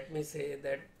RSS. Let me say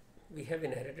that we have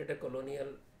inherited a colonial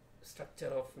structure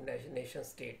of nation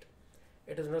state.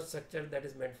 It is not structure that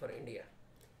is meant for India.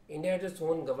 India has its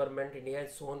own government. India has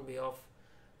its own way of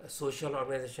social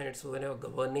organization, its own way of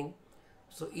governing.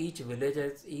 So each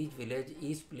village,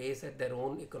 each place had their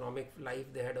own economic life.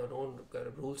 They had their own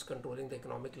rules controlling the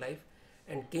economic life.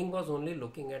 And king was only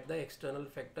looking at the external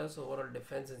factors, overall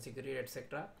defense and security,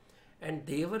 etc. And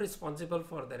they were responsible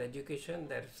for their education,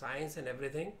 their science and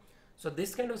everything. So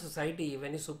this kind of society,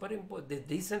 when you superimpose this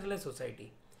decentralized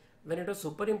society, when it was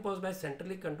superimposed by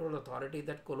centrally controlled authority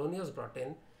that colonials brought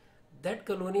in, that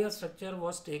colonial structure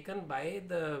was taken by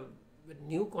the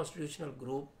new constitutional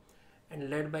group and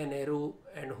led by Nehru,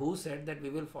 and who said that we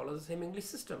will follow the same English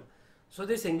system. So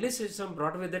this English system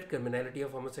brought with it criminality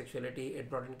of homosexuality, it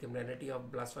brought in criminality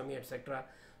of blasphemy, etc.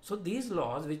 So these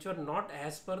laws, which were not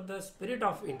as per the spirit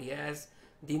of India, as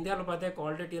Deen Dayal Upadhyay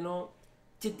called it,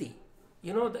 icici,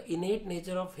 the innate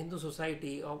nature of Hindu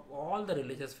society, of all the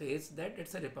religious faiths, that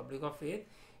it's a republic of faith.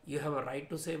 You have a right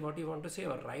to say what you want to say,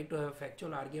 or right to have a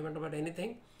factual argument about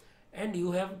anything, and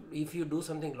you have, if you do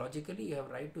something logically, you have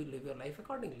right to live your life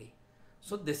accordingly.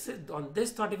 So this is, on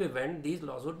this thought if we went, these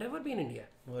laws would never be in India.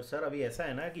 और sir अभी ऐसा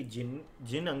है ना कि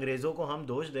जिन अंग्रेजों को हम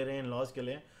दोष दे रहे हैं इन लॉज के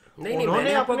लिए, नहीं,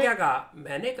 मैंने आपको क्या कहा?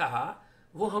 मैंने कहा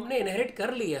वो हमने इनहेरिट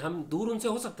कर लिए, हम दूर उनसे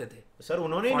हो सकते थे. सर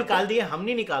उन्होंने निकाल दिए, हम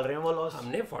नहीं निकाल रहे हैं वो लॉज.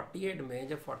 हमने 48 में,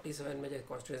 जब 47 में जब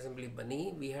कॉन्स्टिट्यूशन असेंबली बनी,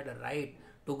 we had a right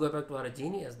to go back to our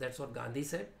genius. That's what Gandhi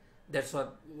said. That's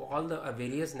what all the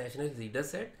various nationalist leaders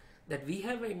said. that we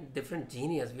have a different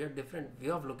genius, we have different way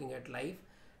of looking at life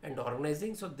and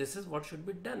organizing. So this is what should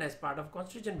be done as part of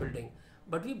constitution building.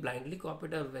 But we blindly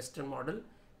copied a Western model,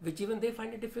 which even they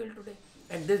find it difficult today.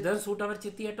 And this doesn't suit our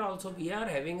chitti at all. So we are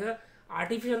having a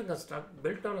artificial construct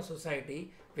built on a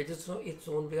society which is its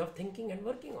own way of thinking and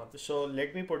working on. So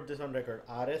let me put this on record.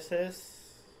 RSS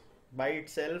by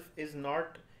itself is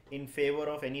not in favor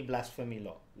of any blasphemy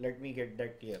law. Let me get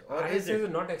that clear. Or RSS is it? is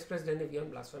not expressed any view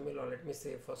on blasphemy law, let me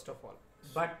say first of all.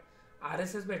 But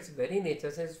RSS by its very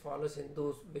nature, since it follows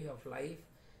Hindu's way of life,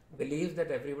 believes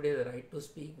that everybody has a right to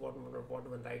speak what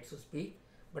one rights to speak.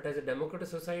 But as a democratic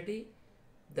society,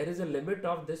 there is a limit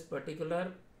of this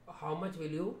particular, how much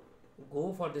will you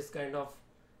go for this kind of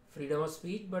freedom of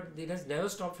speech. But it has never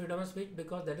stopped freedom of speech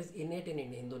because that is innate in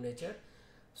Hindu nature.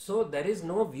 So there is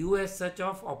no view as such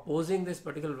of opposing this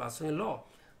particular blasphemy law.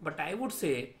 But I would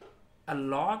say a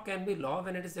law can be law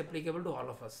when it is applicable to all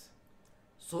of us.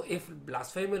 So if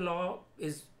blasphemy law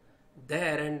is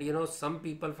there and some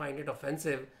people find it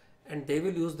offensive and they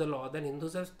will use the law, then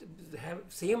Hindus have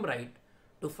same right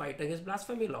to fight against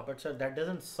blasphemy law. But sir, that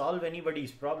doesn't solve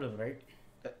anybody's problem, right?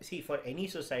 See, for any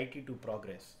society to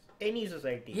progress, any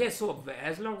society. Yes, so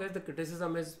as long as the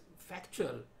criticism is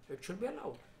factual, it should be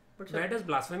allowed. But where does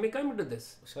blasphemy come into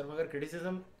this? Sir, मगर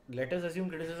criticism, let us assume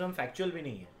criticism factual भी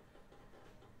नहीं है.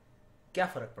 क्या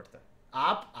फर्क पड़ता है?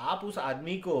 आप उस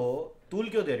आदमी को तूल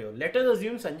क्यों दे रहे हो? Let us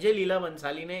assume Sanjay Leela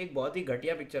Bhansali ने एक बहुत ही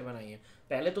घटिया पिक्चर बनाई है.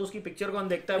 पहले तो उसकी पिक्चर कौन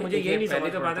देखता है? मुझे ये नहीं समझ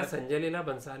पहले तो बात है संजय लीला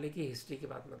बंसाली की हिस्ट्री की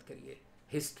बात मत करिए.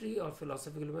 हिस्ट्री और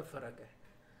फिलोसफिकल में फर्क है.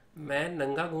 मैं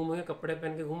नंगा घूमूंगा कपड़े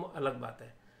पहन के घूमूं अलग बात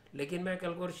है, लेकिन मैं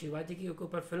कल को शिवाजी के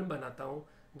ऊपर फिल्म बनाता हूँ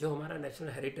जो हमारा नेशनल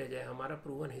हेरिटेज है, हमारा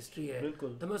प्रूवन हिस्ट्री है,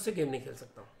 तो मैं उससे गेम नहीं खेल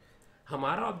सकता हूँ.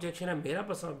 हमारा ऑब्जेक्शन है, मेरा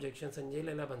पर्सनल ऑब्जेक्शन संजय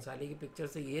लीला बंसाली की पिक्चर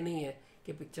से ये नहीं है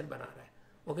कि पिक्चर बना रहा है.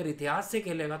 अगर इतिहास से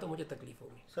खेलेगा तो मुझे तकलीफ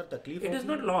होगी. सर तकलीफ it is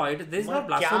not law, it is not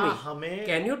blasphemy.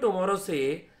 Can you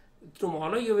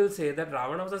tomorrow you will say that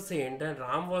Ravana was a saint and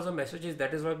Ram was a message,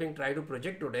 that is what being tried to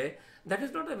project today. That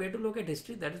is not the way to look at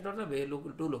history. That is not the way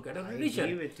to look at a tradition. I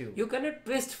agree with you. You cannot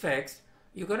twist facts.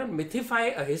 You cannot mythify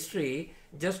a history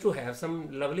just to have some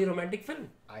lovely romantic film.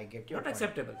 I get your not point.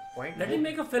 acceptable. Point Let him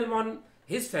make a film on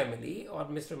his family or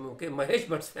Mr. Mahesh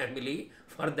Bhatt's family,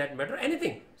 for that matter,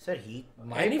 anything. Sir,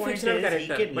 my any point fictional is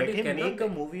character, he can but let he him cannot make a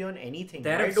movie on anything.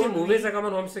 There Why are some don't movies we- that come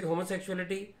on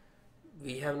homosexuality.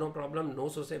 We have no problem.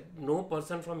 No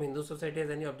person from Hindu society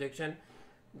has any objection.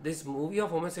 This movie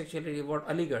of homosexuality, what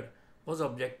Aligarh, was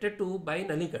objected to by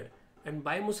Aligarh and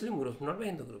by Muslim groups, not by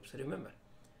Hindu groups. Remember.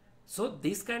 So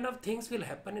these kind of things will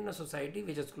happen in a society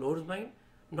which is closed mind,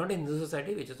 not in Hindu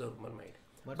society which is open mind.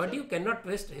 But you cannot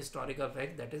twist historical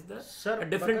facts. That is a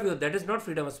different view. That is not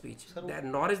freedom of speech.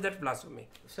 Nor is that blasphemy.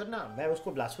 Sir ना, मैं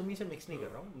उसको blasphemy से mix नहीं कर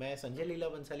रहा हूँ. मैं संजय लीला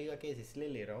बंसाली का केस इसलिए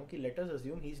ले रहा हूँ कि let us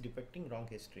assume he is depicting wrong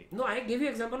history. No, I give you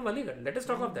example of Aligarh. Let us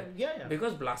talk of that. Yeah.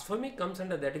 Because blasphemy comes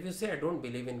under that. If you say I don't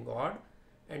believe in God,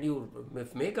 and you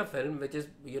make a film which is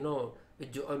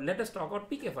let us talk about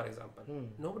PK for example.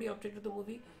 Nobody objected to the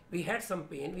movie. We had some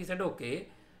pain. We said okay.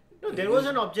 No, there was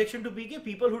an objection to PK.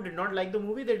 People who did not like the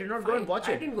movie, they did not go and watch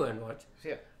it. I didn't go and watch.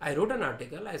 Yeah. I wrote an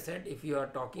article. I said if you are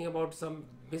talking about some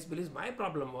misbeliefs, my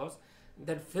problem was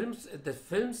that the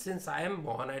films since I am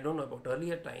born, I don't know about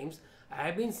earlier times, I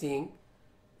have been seeing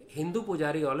Hindu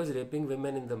pujari always raping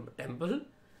women in the temple.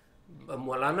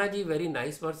 Maulana ji, very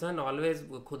nice person, always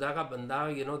Khuda ka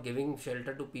banda, giving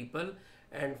shelter to people,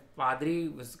 and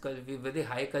Padri with a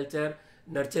high culture,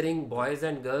 nurturing boys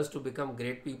and girls to become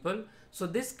great people. So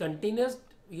this continuous,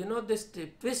 this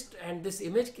twist and this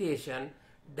image creation,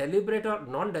 deliberate or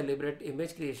non-deliberate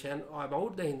image creation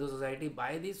about the Hindu society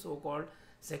by these so-called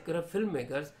secular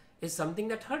filmmakers is something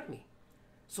that hurt me.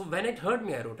 So when it hurt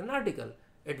me, I wrote an article.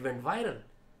 It went viral.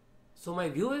 So my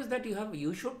view is that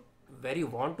you should, where you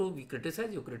want to be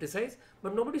criticized, you criticize,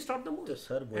 but nobody stopped the movie. तो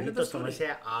sir वही तो समस्या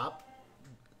है. आप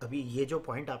अभी ये जो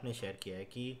point आपने शेयर किया है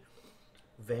कि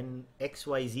when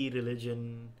XYZ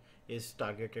religion is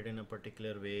targeted in a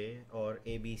particular way or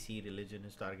ABC religion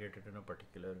is targeted in a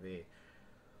particular way,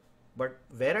 but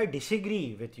where I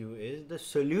disagree with you is the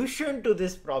solution to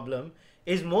this problem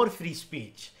is more free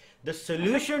speech. The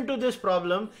solution to this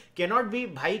problem cannot be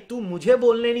भाई तू मुझे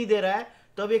बोलने नहीं दे रहा है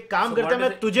तो अब एक काम करता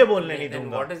मैं तुझे बोलने नहीं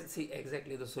दूंगा. See,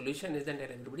 exactly, the solution is that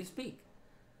let everybody speak.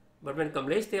 But when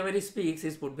Kamlesh Tiwari speaks,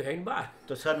 he's put behind bar.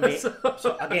 So sir,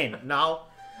 so again, now,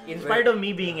 in spite of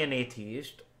me being an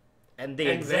atheist, and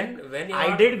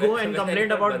I did go and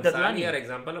complain about Datlani. Your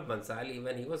example of Bansali,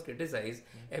 when he was criticized,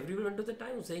 everyone went to the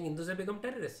Times saying Hindus have become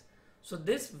terrorists. So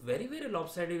this very, very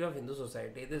lopsided view of Hindu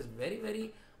society, this very,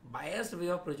 very biased way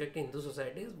of projecting Hindu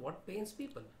society is what pains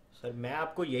people. Sir, मैं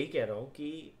आपको यही कह रहा हूँ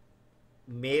कि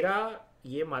मेरा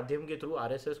ये माध्यम के थ्रू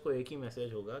आरएसएस को एक ही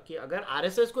मैसेज होगा कि अगर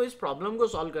आरएसएस को इस प्रॉब्लम को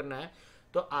सॉल्व करना है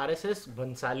तो आरएसएस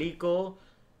बंसाली को,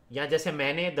 या जैसे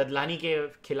मैंने ददलानी के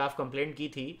खिलाफ कंप्लेंट की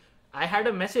थी, आई हैड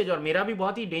अ मैसेज, और मेरा भी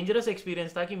बहुत ही डेंजरस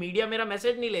एक्सपीरियंस था कि मीडिया मेरा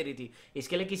मैसेज नहीं ले रही थी,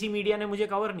 इसके लिए किसी मीडिया ने मुझे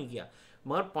कवर नहीं किया।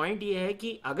 मगर पॉइंट ये है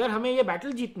कि अगर हमें ये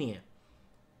बैटल जीतनी है,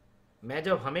 मैं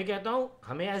जब हमें कहता हूं,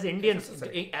 हमें as Indians,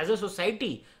 as a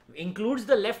society, includes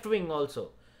the left wing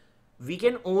also, we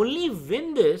can only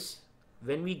win this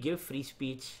when we give free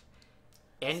speech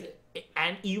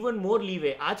and even more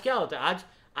leeway. आज क्या होता है,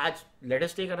 आज let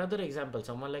us take another example,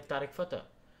 someone like Tariq Fateh.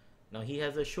 Now he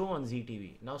has a show on ZTV.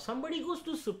 Now somebody goes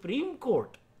to Supreme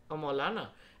Court, a Maulana,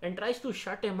 and tries to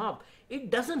shut him up. It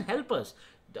doesn't help us.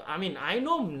 I mean, I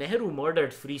know Nehru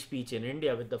murdered free speech in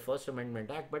India with the First Amendment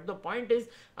Act, but the point is,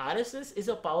 RSS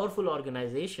is a powerful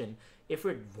organization. If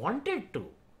it wanted to,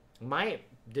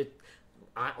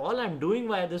 all I'm doing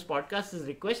via this podcast is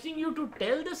requesting you to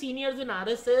tell the seniors in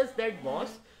RSS that,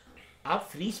 boss, आप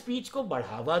free speech को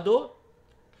बढ़ावा दो.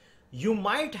 You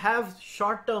might have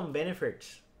short-term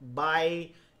benefits by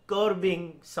curbing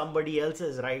somebody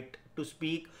else's right to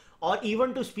speak, or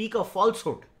even to speak a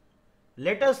falsehood.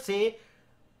 Let us say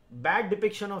bad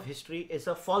depiction of history is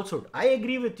a falsehood. I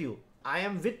agree with you. I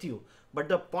am with you. But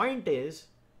the point is,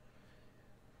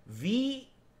 we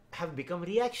have become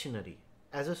reactionary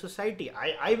as a society.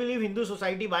 I believe Hindu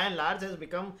society by and large has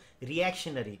become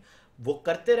reactionary. वो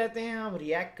करते रहते हैं, हम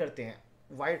react करते हैं.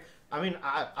 Why? I mean,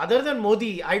 other than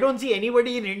Modi, I don't see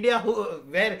anybody in India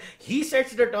where he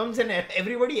sets the terms and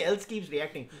everybody else keeps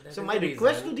reacting. So my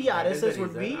request to the RSS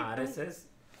would be, RSS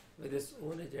with its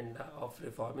own agenda of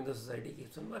reforming the society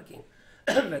keeps on working.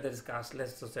 Whether it's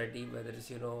casteless society, whether it's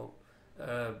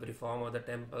reform of the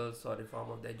temples, or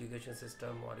reform of the education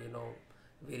system, or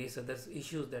various other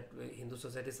issues that Hindu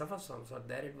society suffers from. So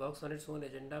there it works on its own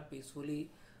agenda peacefully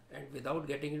and without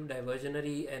getting into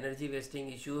diversionary, energy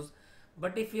wasting issues.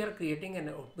 But if we are creating an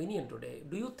opinion today,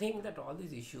 do you think that all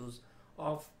these issues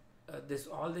of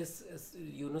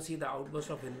see the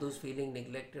outburst of Hindus feeling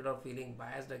neglected or feeling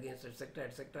biased against,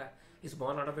 etc., is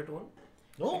born out of its own?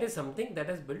 no. It is something that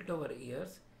has built over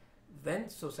years. When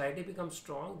society becomes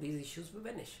strong, these issues will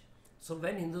vanish. So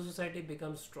when Hindu society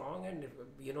becomes strong and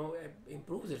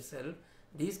improves itself,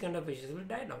 these kind of issues will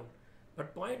die down.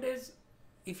 But point is,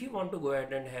 if you want to go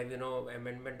ahead and have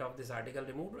amendment of this article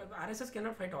removed, RSS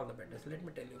cannot fight all the battles. Let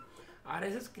me tell you,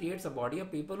 RSS creates a body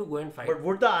of people who go and fight. But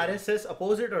would the RSS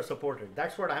oppose it or support it?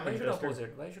 That's what I'm Why should interested. oppose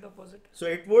it? Why should oppose it? So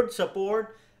it would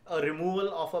support a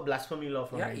removal of a blasphemy law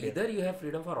from India. Either you have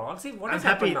freedom for all. See, what I'm has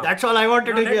happy. happened now? That's all I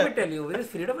wanted to hear. Let me tell you, whereas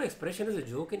freedom of expression is a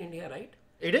joke in India, right?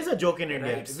 It is a joke in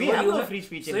India. Right. We So have you no free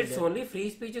speech in So India. it's only free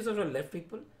speeches of the left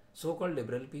people, so-called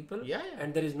liberal people, Yeah.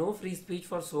 and there is no free speech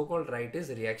for so-called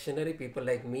rightist, reactionary people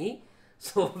like me.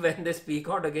 So when they speak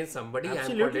out against somebody, I am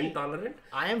called Absolutely. intolerant.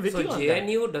 I am with So you on that.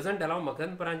 JNU doesn't allow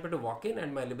Makand Paranjpe to walk in,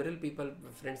 and my liberal people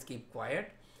friends keep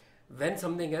quiet. When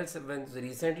something else, when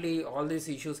recently all these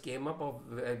issues came up of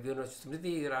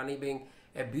Smriti Irani being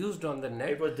abused on the net,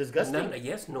 It was disgusting.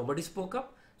 Yes, nobody spoke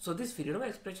up. So this freedom of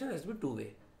expression has to be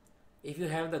two-way. If you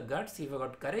have the guts, if you have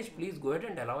got courage, please go ahead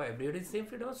and allow everybody the same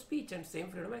freedom of speech and same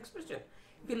freedom of expression.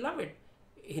 We love it.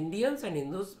 Indians and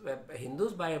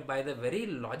Hindus by the very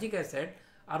logic I said,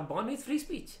 are born with free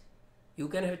speech. You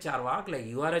can have Cārvāka, like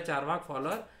you are a Cārvāka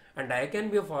follower, and I can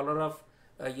be a follower of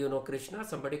Krishna.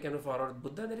 Somebody can be a follower of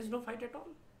Buddha. There is no fight at all.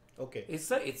 Okay.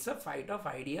 It's a fight of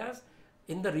ideas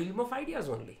in the realm of ideas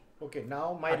only. Okay.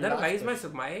 Now my Otherwise, last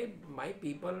question. my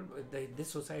people, this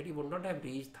society would not have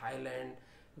reached Thailand,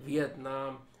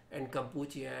 Vietnam, and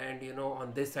Cambodia, and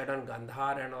on this side on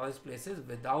Gandhar and all these places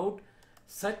without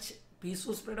such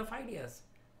peaceful spread of ideas.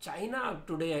 China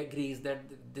today agrees that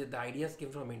the ideas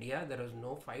came from India. There was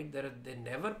no fight.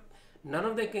 None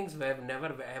of the kings have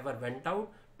never ever went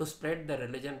out to spread the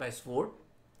religion by sword.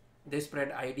 They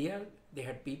spread idea. They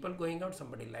had people going out.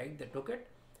 Somebody liked, they took it,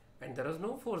 and there was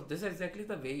no force. This is exactly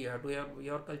the way you have to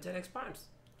your culture expands.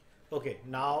 Okay.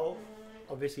 Now,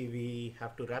 obviously, we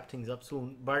have to wrap things up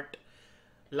soon. But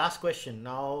last question.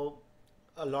 Now,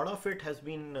 a lot of it has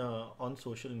been on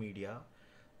social media.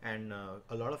 And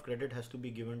a lot of credit has to be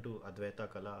given to Advaita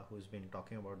Kala, who's been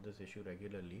talking about this issue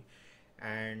regularly.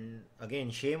 And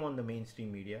again, shame on the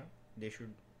mainstream media. They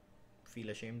should feel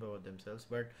ashamed about themselves.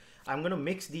 But I'm going to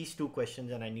mix these two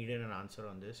questions, and I needed an answer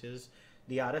on this. Is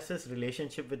the RSS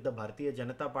relationship with the Bharatiya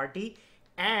Janata Party?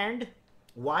 And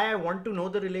why I want to know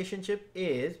the relationship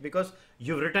is because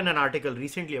you've written an article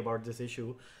recently about this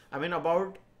issue. I mean,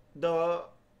 about the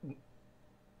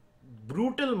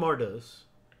brutal murders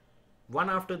one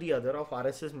after the other of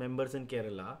RSS members in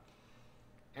Kerala.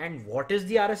 And what is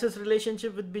the RSS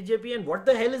relationship with BJP, and what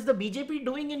the hell is the BJP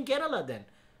doing in Kerala then?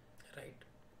 Right.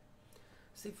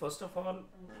 See, first of all,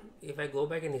 if I go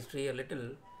back in history a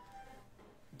little,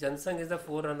 Jan Sangh is the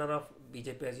forerunner of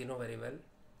BJP, as you know very well.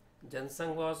 Jan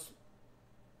Sangh was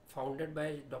founded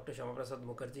by Dr. Shyama Prasad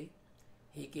Mukherjee.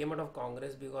 He came out of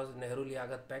Congress because Nehru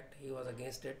Liaquat Pact, he was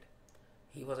against it.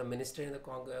 He was a minister in the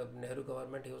Nehru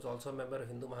government. He was also a member of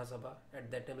Hindu Mahasabha.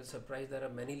 At that time, it's surprised there are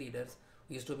many leaders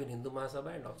who used to be in Hindu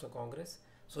Mahasabha and also Congress,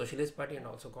 Socialist Party and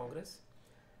also Congress.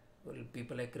 Well,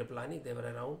 people like Kriplani, they were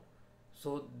around.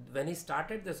 So when he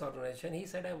started this organization, he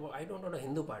said, I don't want a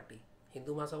Hindu party.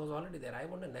 Hindu Mahasabha was already there. I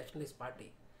want a nationalist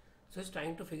party. So he's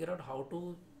trying to figure out how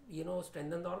to,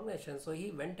 strengthen the organization. So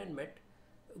he went and met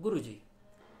Guruji.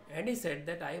 And he said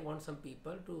that I want some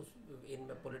people to in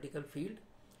the political field.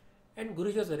 And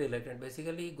Guruji was very reluctant.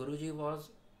 Basically, Guruji was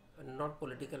not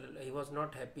political. He was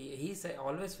not happy. He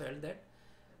always felt that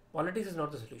politics is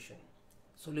not the solution.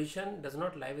 Solution does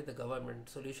not lie with the government.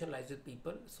 Solution lies with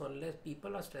people. So unless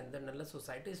people are strengthened, unless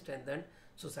society is strengthened,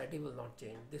 society will not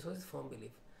change. This was his firm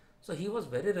belief. So he was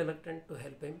very reluctant to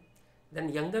help him. Then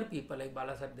younger people like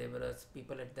Balasaheb Devaras,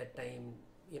 people at that time,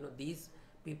 these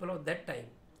people of that time,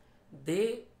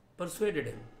 they persuaded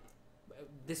him.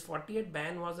 This 48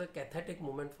 ban was a cathartic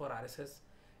moment for RSS.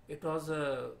 It was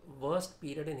a worst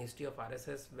period in history of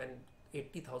RSS when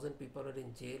 80,000 people were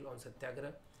in jail on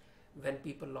Satyagraha, when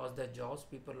people lost their jobs,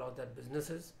 people lost their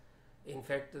businesses. In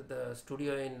fact, the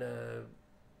studio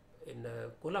in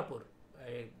Kolhapur,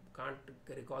 I can't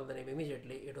recall the name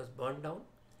immediately, it was burned down.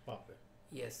 Okay.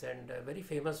 Yes, and a very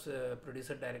famous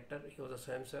producer director, he was a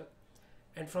Swayamsevak.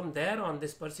 And from there on,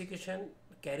 this persecution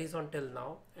carries on till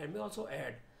now. And we also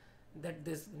add that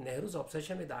this Nehru's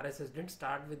obsession with RSS didn't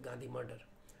start with Gandhi murder.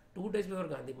 2 days before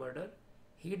Gandhi murder,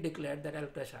 he declared that I'll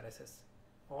crush RSS.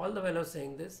 All the while I was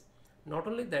saying this. Not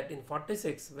only that, in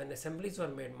 46, when assemblies were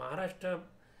made, Maharashtra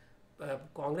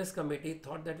Congress committee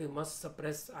thought that we must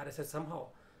suppress RSS somehow.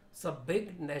 So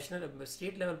big national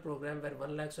state level program where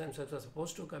 1 lakh Swayamsevaks was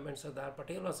supposed to come and Sardar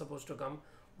Patel was supposed to come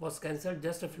was cancelled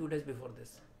just a few days before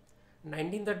this.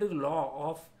 1932 law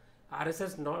of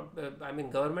RSS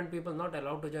government people not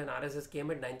allowed to join RSS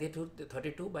came in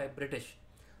 1932 by British.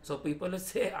 So people who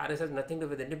say RSS has nothing to do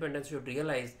with independence should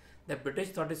realize that British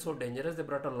thought it's so dangerous they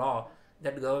brought a law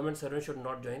that government servants should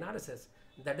not join RSS.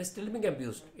 That is still being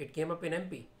abused. It came up in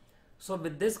MP. So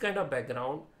with this kind of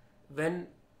background, when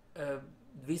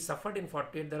we suffered in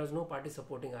 48, there was no party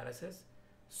supporting RSS.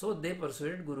 So they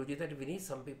persuaded Guruji that we need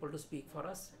some people to speak for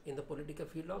us in the political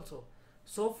field also.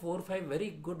 So 4 or 5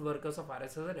 very good workers of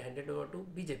RSS are handed over to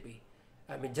BJP.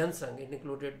 Jan Sangh, it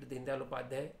included Deen Dayal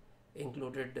Upadhyay,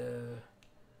 included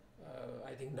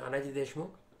I think Nanaji Deshmukh,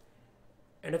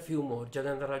 and a few more,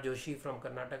 Jagannatha Joshi from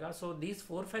Karnataka. So these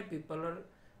 4 or 5 people are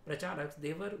pracharaks.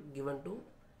 They were given to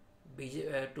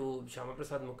to Shyama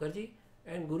Prasad Mukherjee,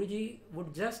 and Guruji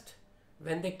would just,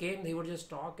 when they came, he would just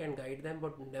talk and guide them,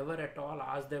 but never at all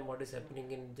ask them what is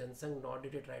happening in Jan Sangh, nor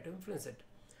did he try to influence it.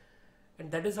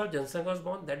 And that is how Jan Sangh was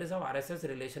born. That is how RSS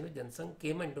relation with Jan Sangh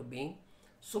came into being.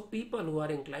 So people who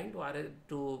are inclined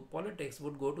to politics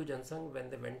would go to Jan Sangh when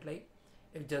they went live.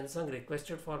 If Jan Sangh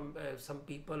requested for some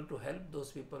people to help,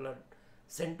 those people are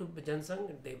sent to Jan Sangh.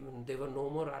 They were no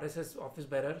more RSS office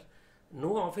bearers.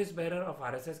 No office bearer of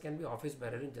RSS can be office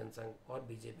bearer in Jan Sangh or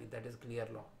BJP. That is clear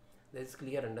law. There is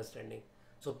clear understanding.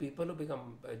 So people who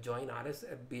join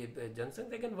Jan Sangh,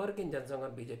 they can work in Jan Sangh or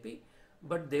BJP,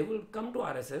 but they will come to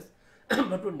RSS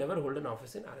but would never hold an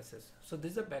office in RSS. So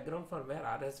this is the background for where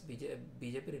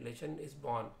BJP relation is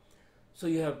born. So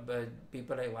you have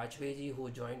people like Vajpayee who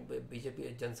joined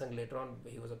BJP Jan Sangh later on.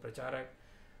 He was a pracharak.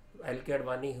 L.K.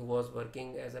 Advani, who was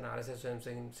working as an RSS Swayamsevak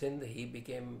in Sindh, he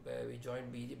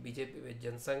joined BJP with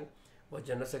Jan Sangh, was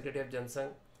General Secretary of Jan Sangh.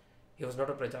 He was not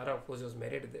a pracharak, of course, he was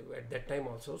married at that time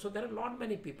also. So there are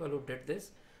many people who did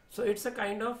this. So it's a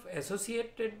kind of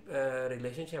associated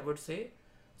relationship, I would say.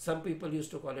 Some people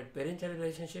used to call it parent-child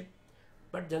relationship.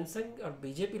 But Jan Sangh or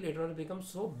BJP later on become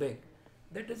so big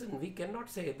that we cannot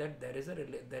say that there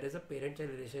is a parent-child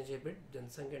relationship with Jan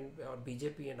Sangh or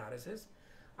BJP and RSS.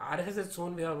 RSS has its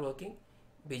own way of working.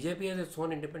 BJP has its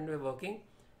own independent way of working.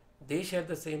 They share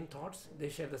the same thoughts. They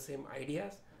share the same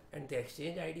ideas and they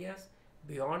exchange ideas.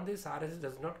 Beyond this, RSS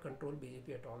does not control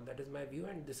BJP at all. That is my view,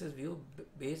 and this is view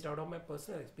based out of my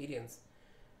personal experience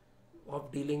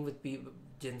of dealing with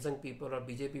Jan Sangh people or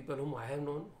BJP people whom I have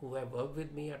known, who have worked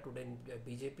with me are today in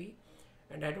BJP,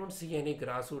 and I don't see any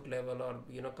grassroots level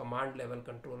or command level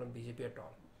control on BJP at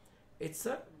all. It's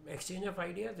a exchange of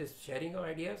ideas, it's sharing of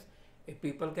ideas. If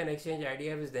people can exchange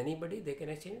ideas with anybody, they can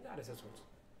exchange with RSS also.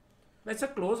 It's a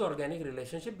close organic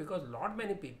relationship because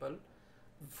many people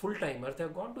full-timers, they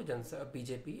have gone to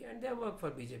BJP and they have worked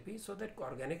for BJP, so that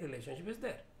organic relationship is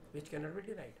there, which cannot be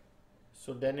denied.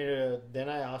 So then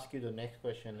I ask you the next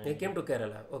question. They came to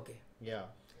Kerala, okay. Yeah.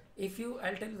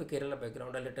 I'll tell you the Kerala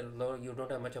background a little, no, you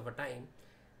don't have much of a time.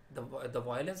 The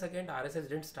violence against RSS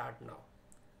didn't start now.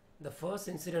 The first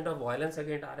incident of violence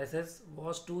against RSS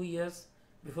was 2 days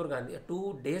before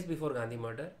Gandhi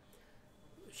murder.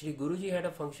 Shri Guruji had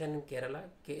a function in Kerala.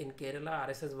 In Kerala,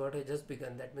 RSS word had just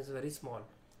begun. That means very small.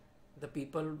 The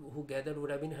people who gathered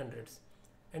would have been hundreds.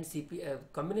 And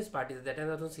Communist parties, that time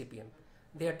was CPM,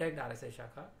 they attacked RSS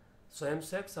Shakha.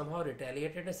 Swayamsevak somehow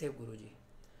retaliated and saved Guruji.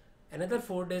 Another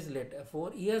 4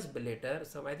 years later,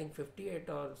 some I think 58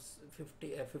 or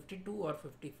 52 or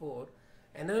 54,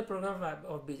 another program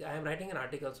of BJP, I am writing an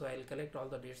article, so I will collect all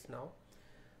the dates now,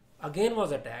 again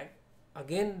was attacked.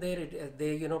 Again they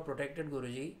protected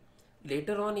Guruji.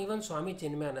 Later on, even Swami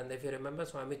Chinmayananda, if you remember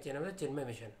Swami Chinmayananda, Chinmay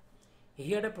Mission,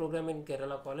 he had a program in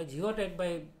Kerala College. He was attacked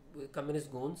by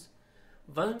communist goons.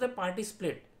 Once the party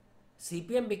split,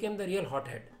 CPM became the real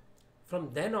hothead.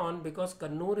 From then on, because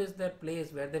Kannur is their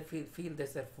place where they feel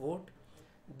there's their vote,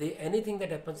 anything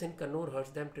that happens in Kannur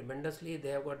hurts them tremendously. They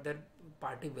have got their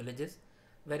party villages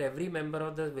where every member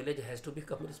of the village has to be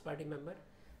Communist Party member.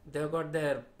 They have got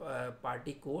their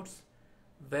party courts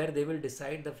where they will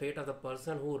decide the fate of the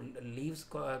person who leaves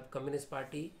Communist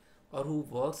Party or who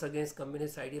works against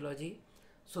communist ideology.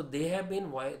 So they have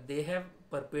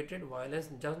perpetrated violence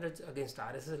just against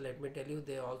RSS. Let me tell you,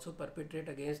 they also perpetrate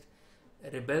against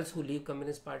rebels who leave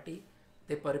Communist Party.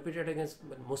 They perpetrate against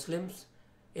Muslims.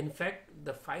 In fact,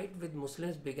 the fight with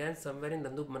Muslims began somewhere in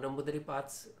Nambudiri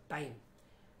Path's time,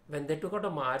 when they took out a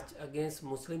march against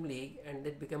Muslim League and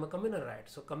it became a communal riot.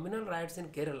 So communal riots in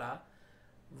Kerala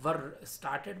were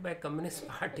started by Communist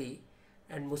Party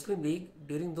and Muslim League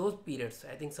during those periods,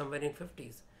 I think somewhere in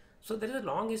 50s. So there is a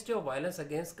long history of violence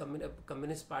against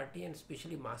Communist Party and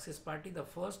especially Marxist Party.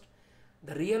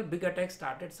 The real big attack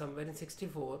started somewhere in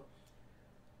 64,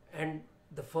 and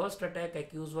the first attack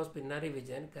accused was Pinari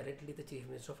Vijayan, currently the Chief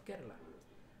Minister of Kerala.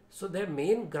 So their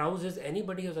main grouse is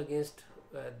anybody who is against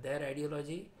their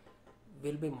ideology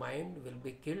will be maimed, will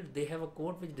be killed. They have a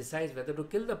court which decides whether to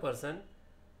kill the person.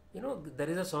 There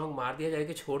is a song, मार दिया जाए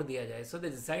कि छोड़ दिया जाए. So they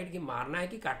decide कि मारना है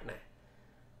कि काटना है.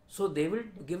 So they will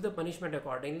give the punishment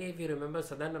accordingly. If you remember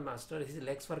Sadhana Master, his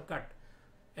legs were cut,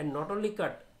 and not only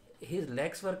cut, his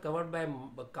legs were covered by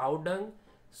cow dung,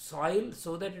 soil,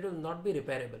 so that it will not be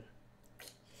repairable.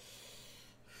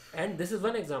 And this is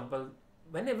one example.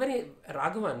 Whenever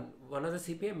Raghavan, one of the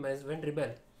CPM went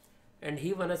rebel, and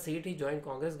he won a seat, he joined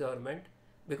Congress government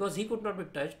because he could not be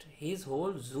touched. His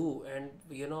whole zoo and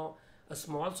a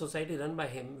small society run by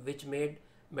him, which made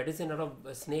medicine out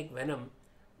of snake venom,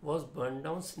 was burned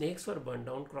down. Snakes were burned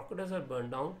down, crocodiles were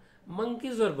burned down,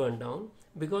 monkeys were burned down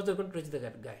because they couldn't touch the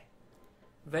guy.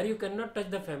 Where you cannot touch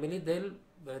the family, they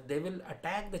will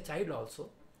attack the child also.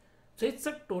 So it's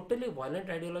a totally violent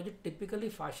ideology, typically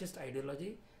fascist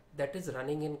ideology that is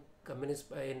running in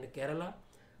Kerala.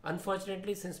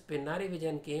 Unfortunately, since Pinari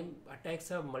Vijayan came, attacks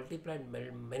have multiplied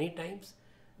many times.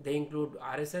 They include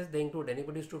RSS, they include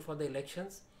anybody who stood for the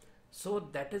elections. So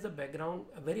that is a background,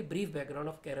 a very brief background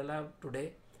of Kerala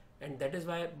today. And that is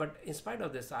why, but in spite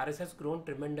of this, RSS has grown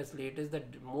tremendously. It is the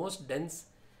most dense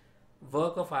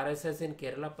work of RSS in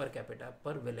Kerala per capita,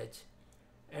 per village.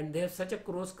 And they have such a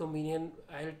close communion.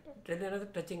 I'll tell you another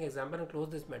touching example and close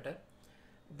this matter.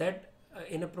 That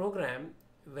in a program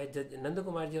where Nanda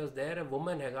Kumarji was there, a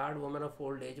woman, Haggard woman of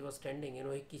old age, was standing.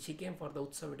 She came for the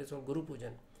Utsav, it is called Guru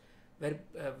Pujan, where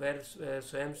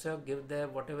Swayamsevak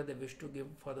give whatever they wish to give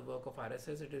for the work of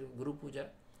RSS. It is Guru Puja,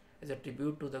 as a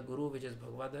tribute to the Guru, which is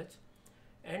Bhagavad.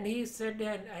 And he said,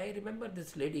 and I remember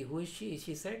this lady, who is she?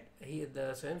 She said,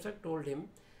 the Swayamsevak told him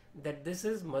that this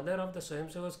is mother of the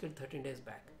Swayamsevak was killed 13 days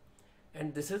back.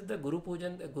 And this is the Guru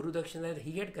Pujan, the Guru Dakshina that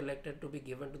he had collected to be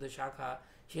given to the Shakha.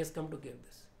 She has come to give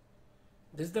this.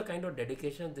 This is the kind of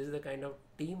dedication, this is the kind of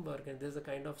teamwork, and this is the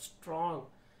kind of strong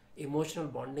emotional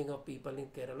bonding of people in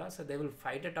Kerala. So they will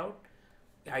fight it out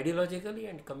ideologically,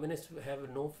 and communists have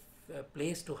no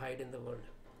place to hide in the world.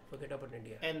 Forget about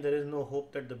India. And there is no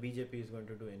hope that the BJP is going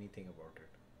to do anything about it.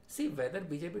 See, whether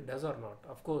BJP does or not,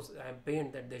 of course, I am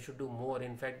pained that they should do more.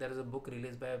 In fact, there is a book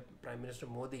released by Prime Minister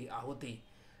Modi, Ahuti,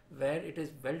 where it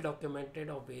is well documented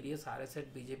of various RSS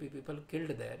BJP people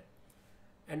killed there.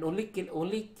 And only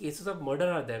cases of murder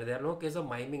are there. There are no cases of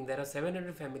miming. There are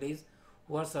 700 families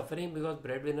who are suffering because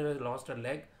breadwinner has lost a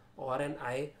leg or an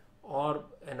eye or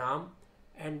an arm.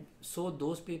 And so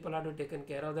those people are to be taken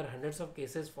care of. There are hundreds of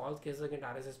cases, false cases against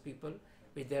RSS people,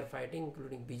 which they are fighting,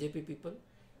 including BJP people,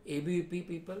 ABVP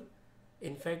people,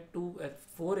 In fact,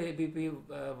 4 ABP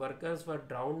workers were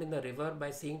drowned in the river by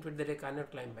seeing fit that they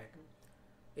cannot climb back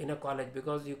in a college,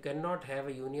 because you cannot have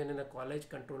a union in a college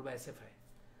controlled by SFI.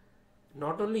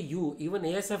 Not only you, even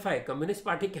ASFI, Communist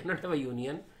Party cannot have a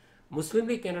union. Muslim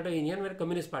League cannot have a union where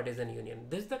Communist Party is a union.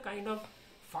 This is the kind of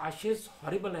fascist,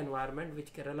 horrible environment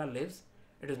which Kerala lives.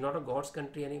 It is not a God's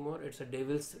country anymore. It's a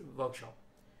devil's workshop.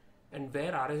 And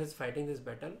where RS is fighting this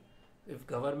battle, if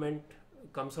government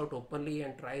comes out openly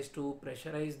and tries to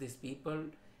pressurize these people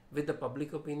with the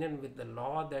public opinion, with the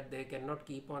law, that they cannot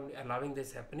keep on allowing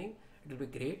this happening, it will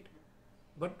be great.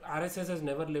 But RSS has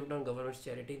never lived on government's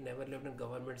charity, never lived on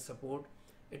government support.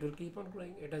 It will keep on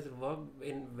growing. It has worked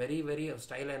in very, very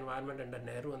hostile environment under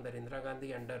Nehru, under Indira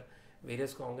Gandhi, under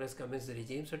various Congress communist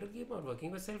regimes. So it will keep on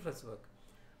working with selfless work.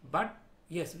 But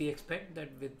yes, we expect that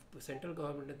with central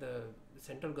government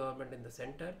in the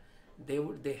center,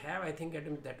 they have, I think,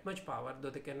 that much power, though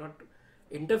they cannot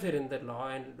interfere in the law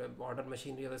and order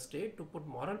machinery of the state, to put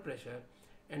moral pressure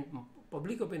and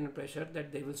public opinion pressure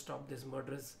that they will stop this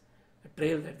murderous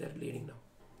trail that they're leading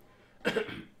now.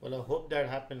 Well, I hope that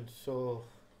happens. So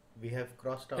we have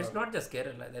crossed our... It's not just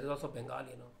Kerala, there is also Bengal,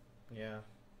 Yeah.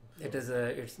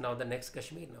 So it's now the next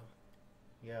Kashmir now.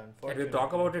 Yeah, And unfortunately. we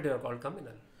talk about it, you are called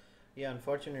communal. Yeah,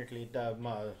 unfortunately, the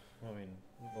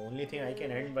only thing I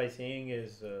can end by saying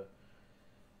is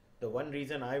the one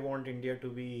reason I want India to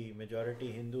be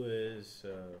majority Hindu is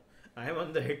I am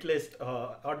on the hit list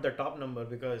or the top number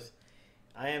because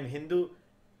I am Hindu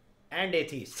and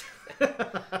atheist.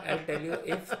 I'll tell you,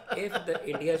 if the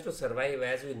India is to survive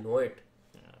as we know it,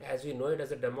 as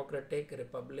a democratic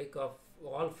republic of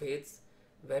all faiths,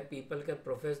 where people can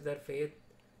profess their faith,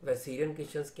 where Syrian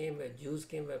Christians came, where Jews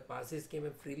came, where Parsis came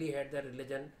and freely had their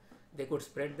religion, they could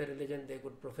spread their religion, they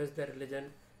could profess their religion.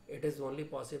 It is only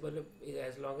possible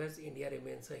as long as India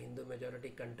remains a Hindu majority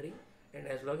country, and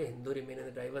as long as Hindu remain in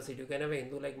the diversity. You can have a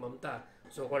Hindu like Mamta,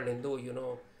 so-called Hindu,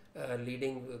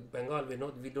 leading Bengal.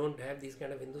 We don't have these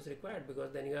kind of Hindus required,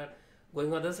 because then you are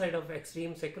going on the side of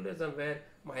extreme secularism, where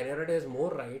minority has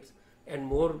more rights and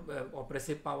more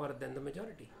oppressive power than the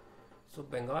majority. So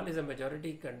Bengal is a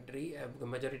majority country, a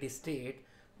majority state,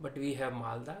 but we have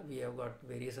Malda, we have got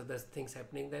various other things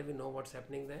happening there. We know what's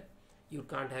happening there. You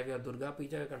can't have your Durga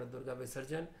Puja, you can't have Durga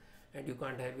Visarjan, and you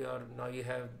can't have now you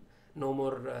have no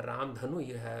more Ram Dhanu,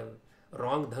 you have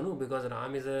wrong Dhanu, because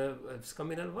Ram is a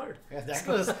communal word. Yeah, that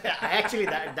was actually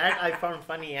that I found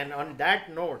funny, and on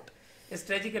that note, it's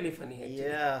tragically funny actually.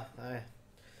 Yeah,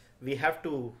 we have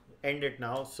to end it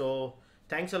now. So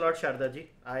thanks a lot, Sharda ji.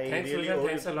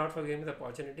 Thanks a lot for giving me the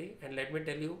opportunity. And let me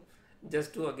tell you,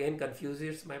 just to again confuse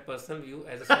you, it's my personal view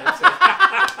as a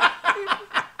Swayamsevak.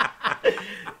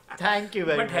 Thank you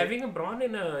very much. But having born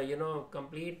in a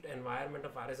complete environment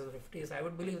of RSS 50s, I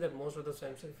would believe that most of the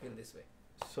Swayamsevak feel this way.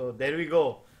 So there we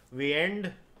go. We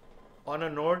end on a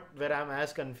note where I'm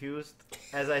as confused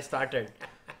as I started.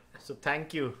 So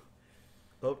thank you.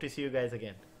 Hope to see you guys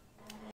again.